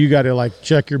 Like where you got to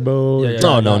check your boat?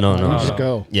 No. You just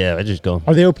go. Yeah, I just go.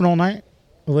 Are they open all night?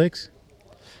 The lakes?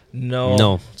 No.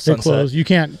 No. They're closed. You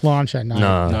can't launch at night.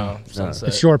 No. Sunset.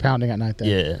 It's shore pounding at night then.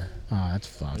 Yeah. Oh, that's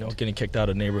fucked. Getting kicked out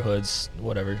of neighborhoods,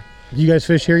 whatever. You guys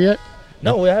fish here yet?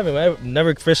 No, we haven't. I've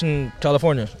never fished in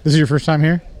California. This is your first time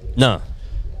here? No.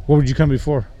 What would you come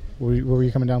before? What were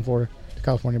you coming down for to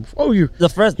California before? Oh, the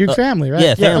first your family, right?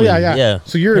 Yeah, family. Yeah.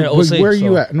 So you're OC, where are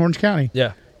you at? In Orange County?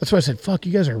 Yeah. That's why I said, fuck,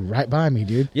 you guys are right by me,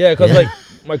 dude. Yeah, because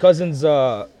my cousin's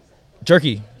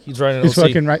Jerky. He's running It's OC.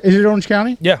 fucking right. Is it Orange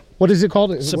County? Yeah. What is it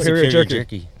called? Superior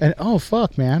Jerky. And oh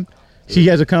fuck, man. He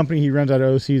has a company he runs out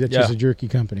of OC that's just a jerky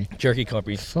company. Jerky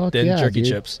company. Fuck then yeah, jerky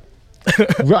dude. chips.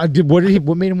 What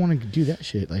made him want to do that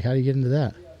shit? Like, how do you get into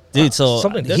that? Dude, so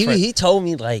Something different. he told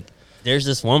me there's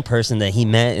this one person that he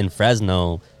met in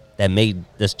Fresno that made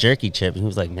this jerky chip, and he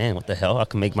was like, man, what the hell? I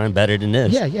can make mine better than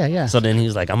this. Yeah. So then he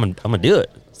was like, I'm gonna do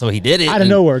it. So he did it Out of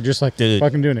nowhere, just like Dude.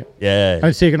 fucking doing it. Yeah. And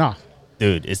it's taking off.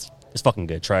 Dude, it's fucking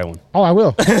good. Try one. Oh, I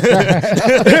will. Fuck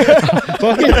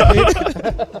it.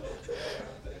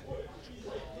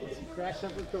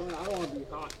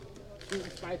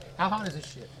 How hot is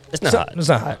this shit? It's not hot. It's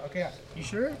not hot. Okay, you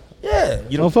sure? Yeah.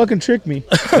 You don't fucking trick me.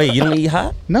 Wait, you don't eat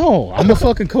hot? No, I'm a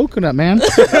fucking coconut, man.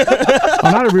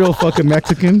 I'm not a real fucking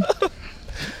Mexican.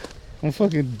 I'm a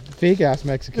fucking fake ass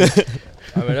Mexican.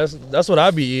 I mean, that's what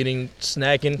I'd be eating,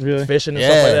 snacking, Really? fishing and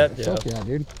stuff like that. Yeah. Fuck yeah,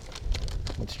 dude.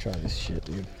 Let's try this shit,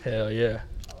 dude. Hell yeah.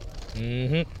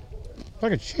 Mm-hmm.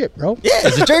 Fucking shit, bro. Yeah,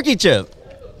 it's a jerky chip.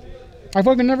 I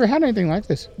fucking never had anything like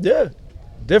this. Yeah.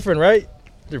 Different, right?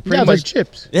 They're pretty Yeah, it's much like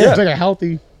chips. Yeah. It's like a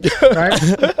healthy, right?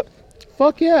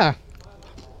 Fuck yeah.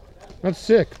 That's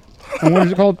sick. And what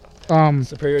is it called?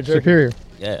 Superior Jerky. Superior.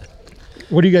 Yeah.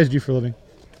 What do you guys do for a living?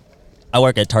 I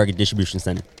work at Target Distribution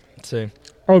Center. Same.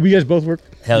 Oh, you guys both work?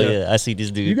 Hell yeah, I see this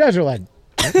dude. You guys are like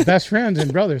best friends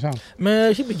and brothers, huh?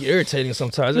 Man, he be irritating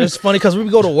sometimes. It's funny because we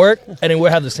go to work and then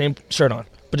we'll have the same shirt on,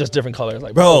 but just different colors.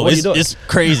 Like, Bro, what are you doing? it's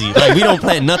crazy. Like, we don't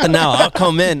plan nothing now. I'll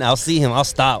come in, I'll see him, I'll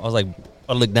stop. I was like,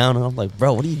 I look down and I'm like,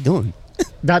 bro, what are you doing?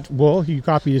 Well, you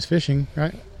copied his fishing,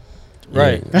 right?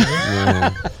 Right. Yeah.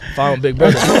 Found Big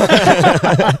Brother.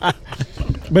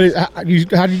 But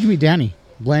how did you meet Danny?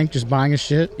 Blank, just buying his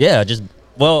shit? Yeah,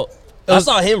 I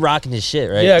saw him rocking his shit,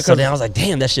 right? Yeah, so then I was like,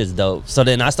 damn, that shit's dope. So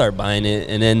then I started buying it,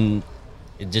 and then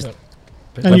it just.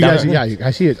 And you guys, yeah,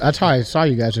 I see it. That's how I saw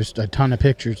you guys. There's a ton of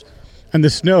pictures. And the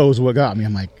snow is what got me.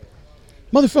 I'm like,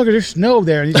 motherfucker, there's snow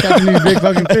there, and he's catching these big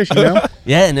fucking fish, you know?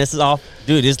 Yeah, and this is all,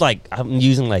 dude. It's like I'm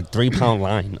using like 3-pound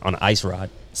line on an ice rod,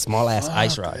 small ass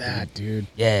ice rod. That dude.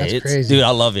 Yeah, That's it's crazy. dude.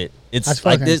 I love it. It's That's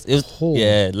like fucking this. It was cold.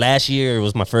 yeah. Last year it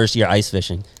was my first year ice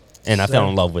fishing, and I fell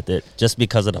in love with it just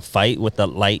because of the fight with the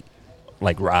light,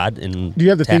 like rod and. Do you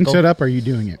have the thing tackle. set up, or are you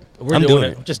doing it? We're I'm doing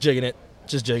doing it. Just jigging it.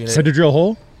 Just jigging So it. to drill a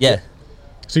hole? Yeah.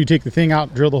 So you take the thing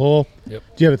out, drill the hole. Yep.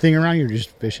 Do you have a thing around you, or you're just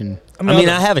fishing? I mean,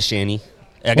 I have a shanty.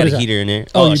 I got is a that? heater in there.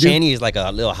 Oh, Oh, you a do? shanty is like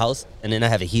a little house, and then I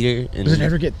have a heater. And Does it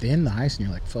ever get thin, the ice, and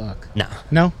you're like, fuck? Nah.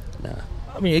 No?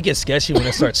 I mean, it gets sketchy when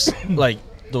it starts like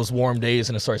those warm days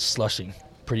and it starts slushing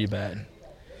pretty bad.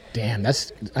 Damn,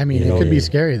 that's. I mean, it could be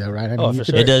scary though, right? I mean, Oh, you for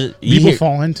could- sure. It does. You People hear-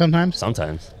 fall in sometimes.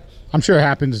 sometimes. I'm sure it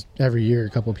happens every year. A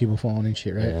couple of people falling in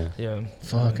shit, right? Yeah. Yeah.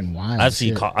 Fucking wild. I've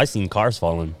seen shit. I've seen cars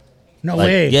falling. No Like,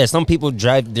 way. Yeah, some people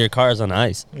drive their cars on the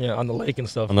ice Yeah, on the lake and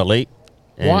stuff. on the lake.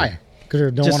 and- Why? Because they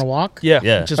don't Just- want to walk. Yeah.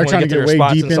 Yeah. Just Or want trying to to get to get their way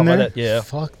spots deep and in stuff there. like that. Yeah.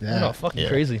 Fuck I know, that. fucking Yeah.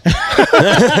 crazy.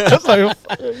 That's like,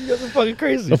 you guys are fucking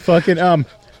crazy. The fucking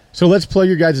So let's plug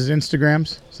your guys'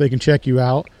 Instagrams so they can check you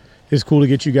out. It's cool to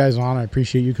get you guys on. I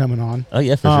appreciate you coming on. Oh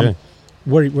yeah, for sure.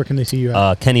 Where can they see you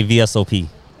at? Kenny VSOP.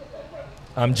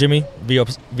 I'm Jimmy,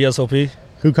 VSOP.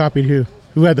 Who copied who?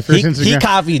 Who had the first He Instagram?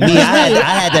 copied me. I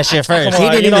had that shit first. Come He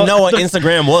on, didn't you even know, know what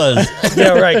Instagram was. Yeah,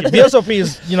 right. VSOP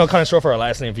is, kind of short for our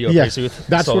last name, VOP Yeah, Sooth.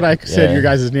 that's So, what I said. yeah. Your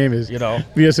guys' name is.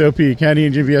 VSOP. Kenny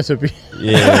and Jim VSOP.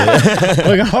 Yeah,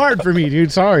 Like hard for me,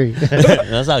 dude. Sorry.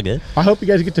 that's all good. I hope you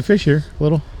guys get to fish here a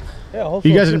little. Yeah,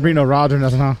 hopefully. You guys didn't bring no rods or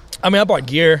nothing, huh? I mean, I bought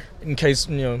gear in case,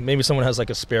 maybe someone has like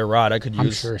a spare rod I could use.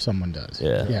 I'm sure someone does.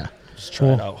 Yeah. Yeah. Just try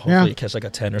it Cool. out. Hopefully catch like a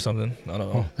 10 or something. I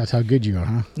don't know. That's how good you are,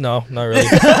 huh? No, not really.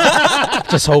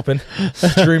 Just hoping.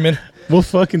 Dreaming. Well,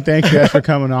 fucking thank you guys for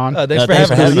coming on. Thanks for thanks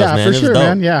having for us. having us. Yeah, man. for It was sure, dope.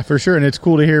 man. Yeah, for sure. And it's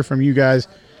cool to hear from you guys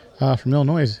from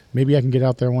Illinois. Maybe I can get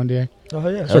out there one day. Oh,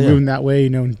 yeah. Start yeah. moving that way,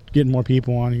 and getting more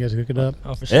people on. You guys hook it up.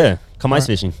 Oh, for sure. Yeah, come ice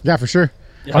fishing. Yeah, for sure.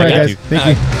 Yeah, All right, I got guys. you. Thank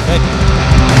All you. right.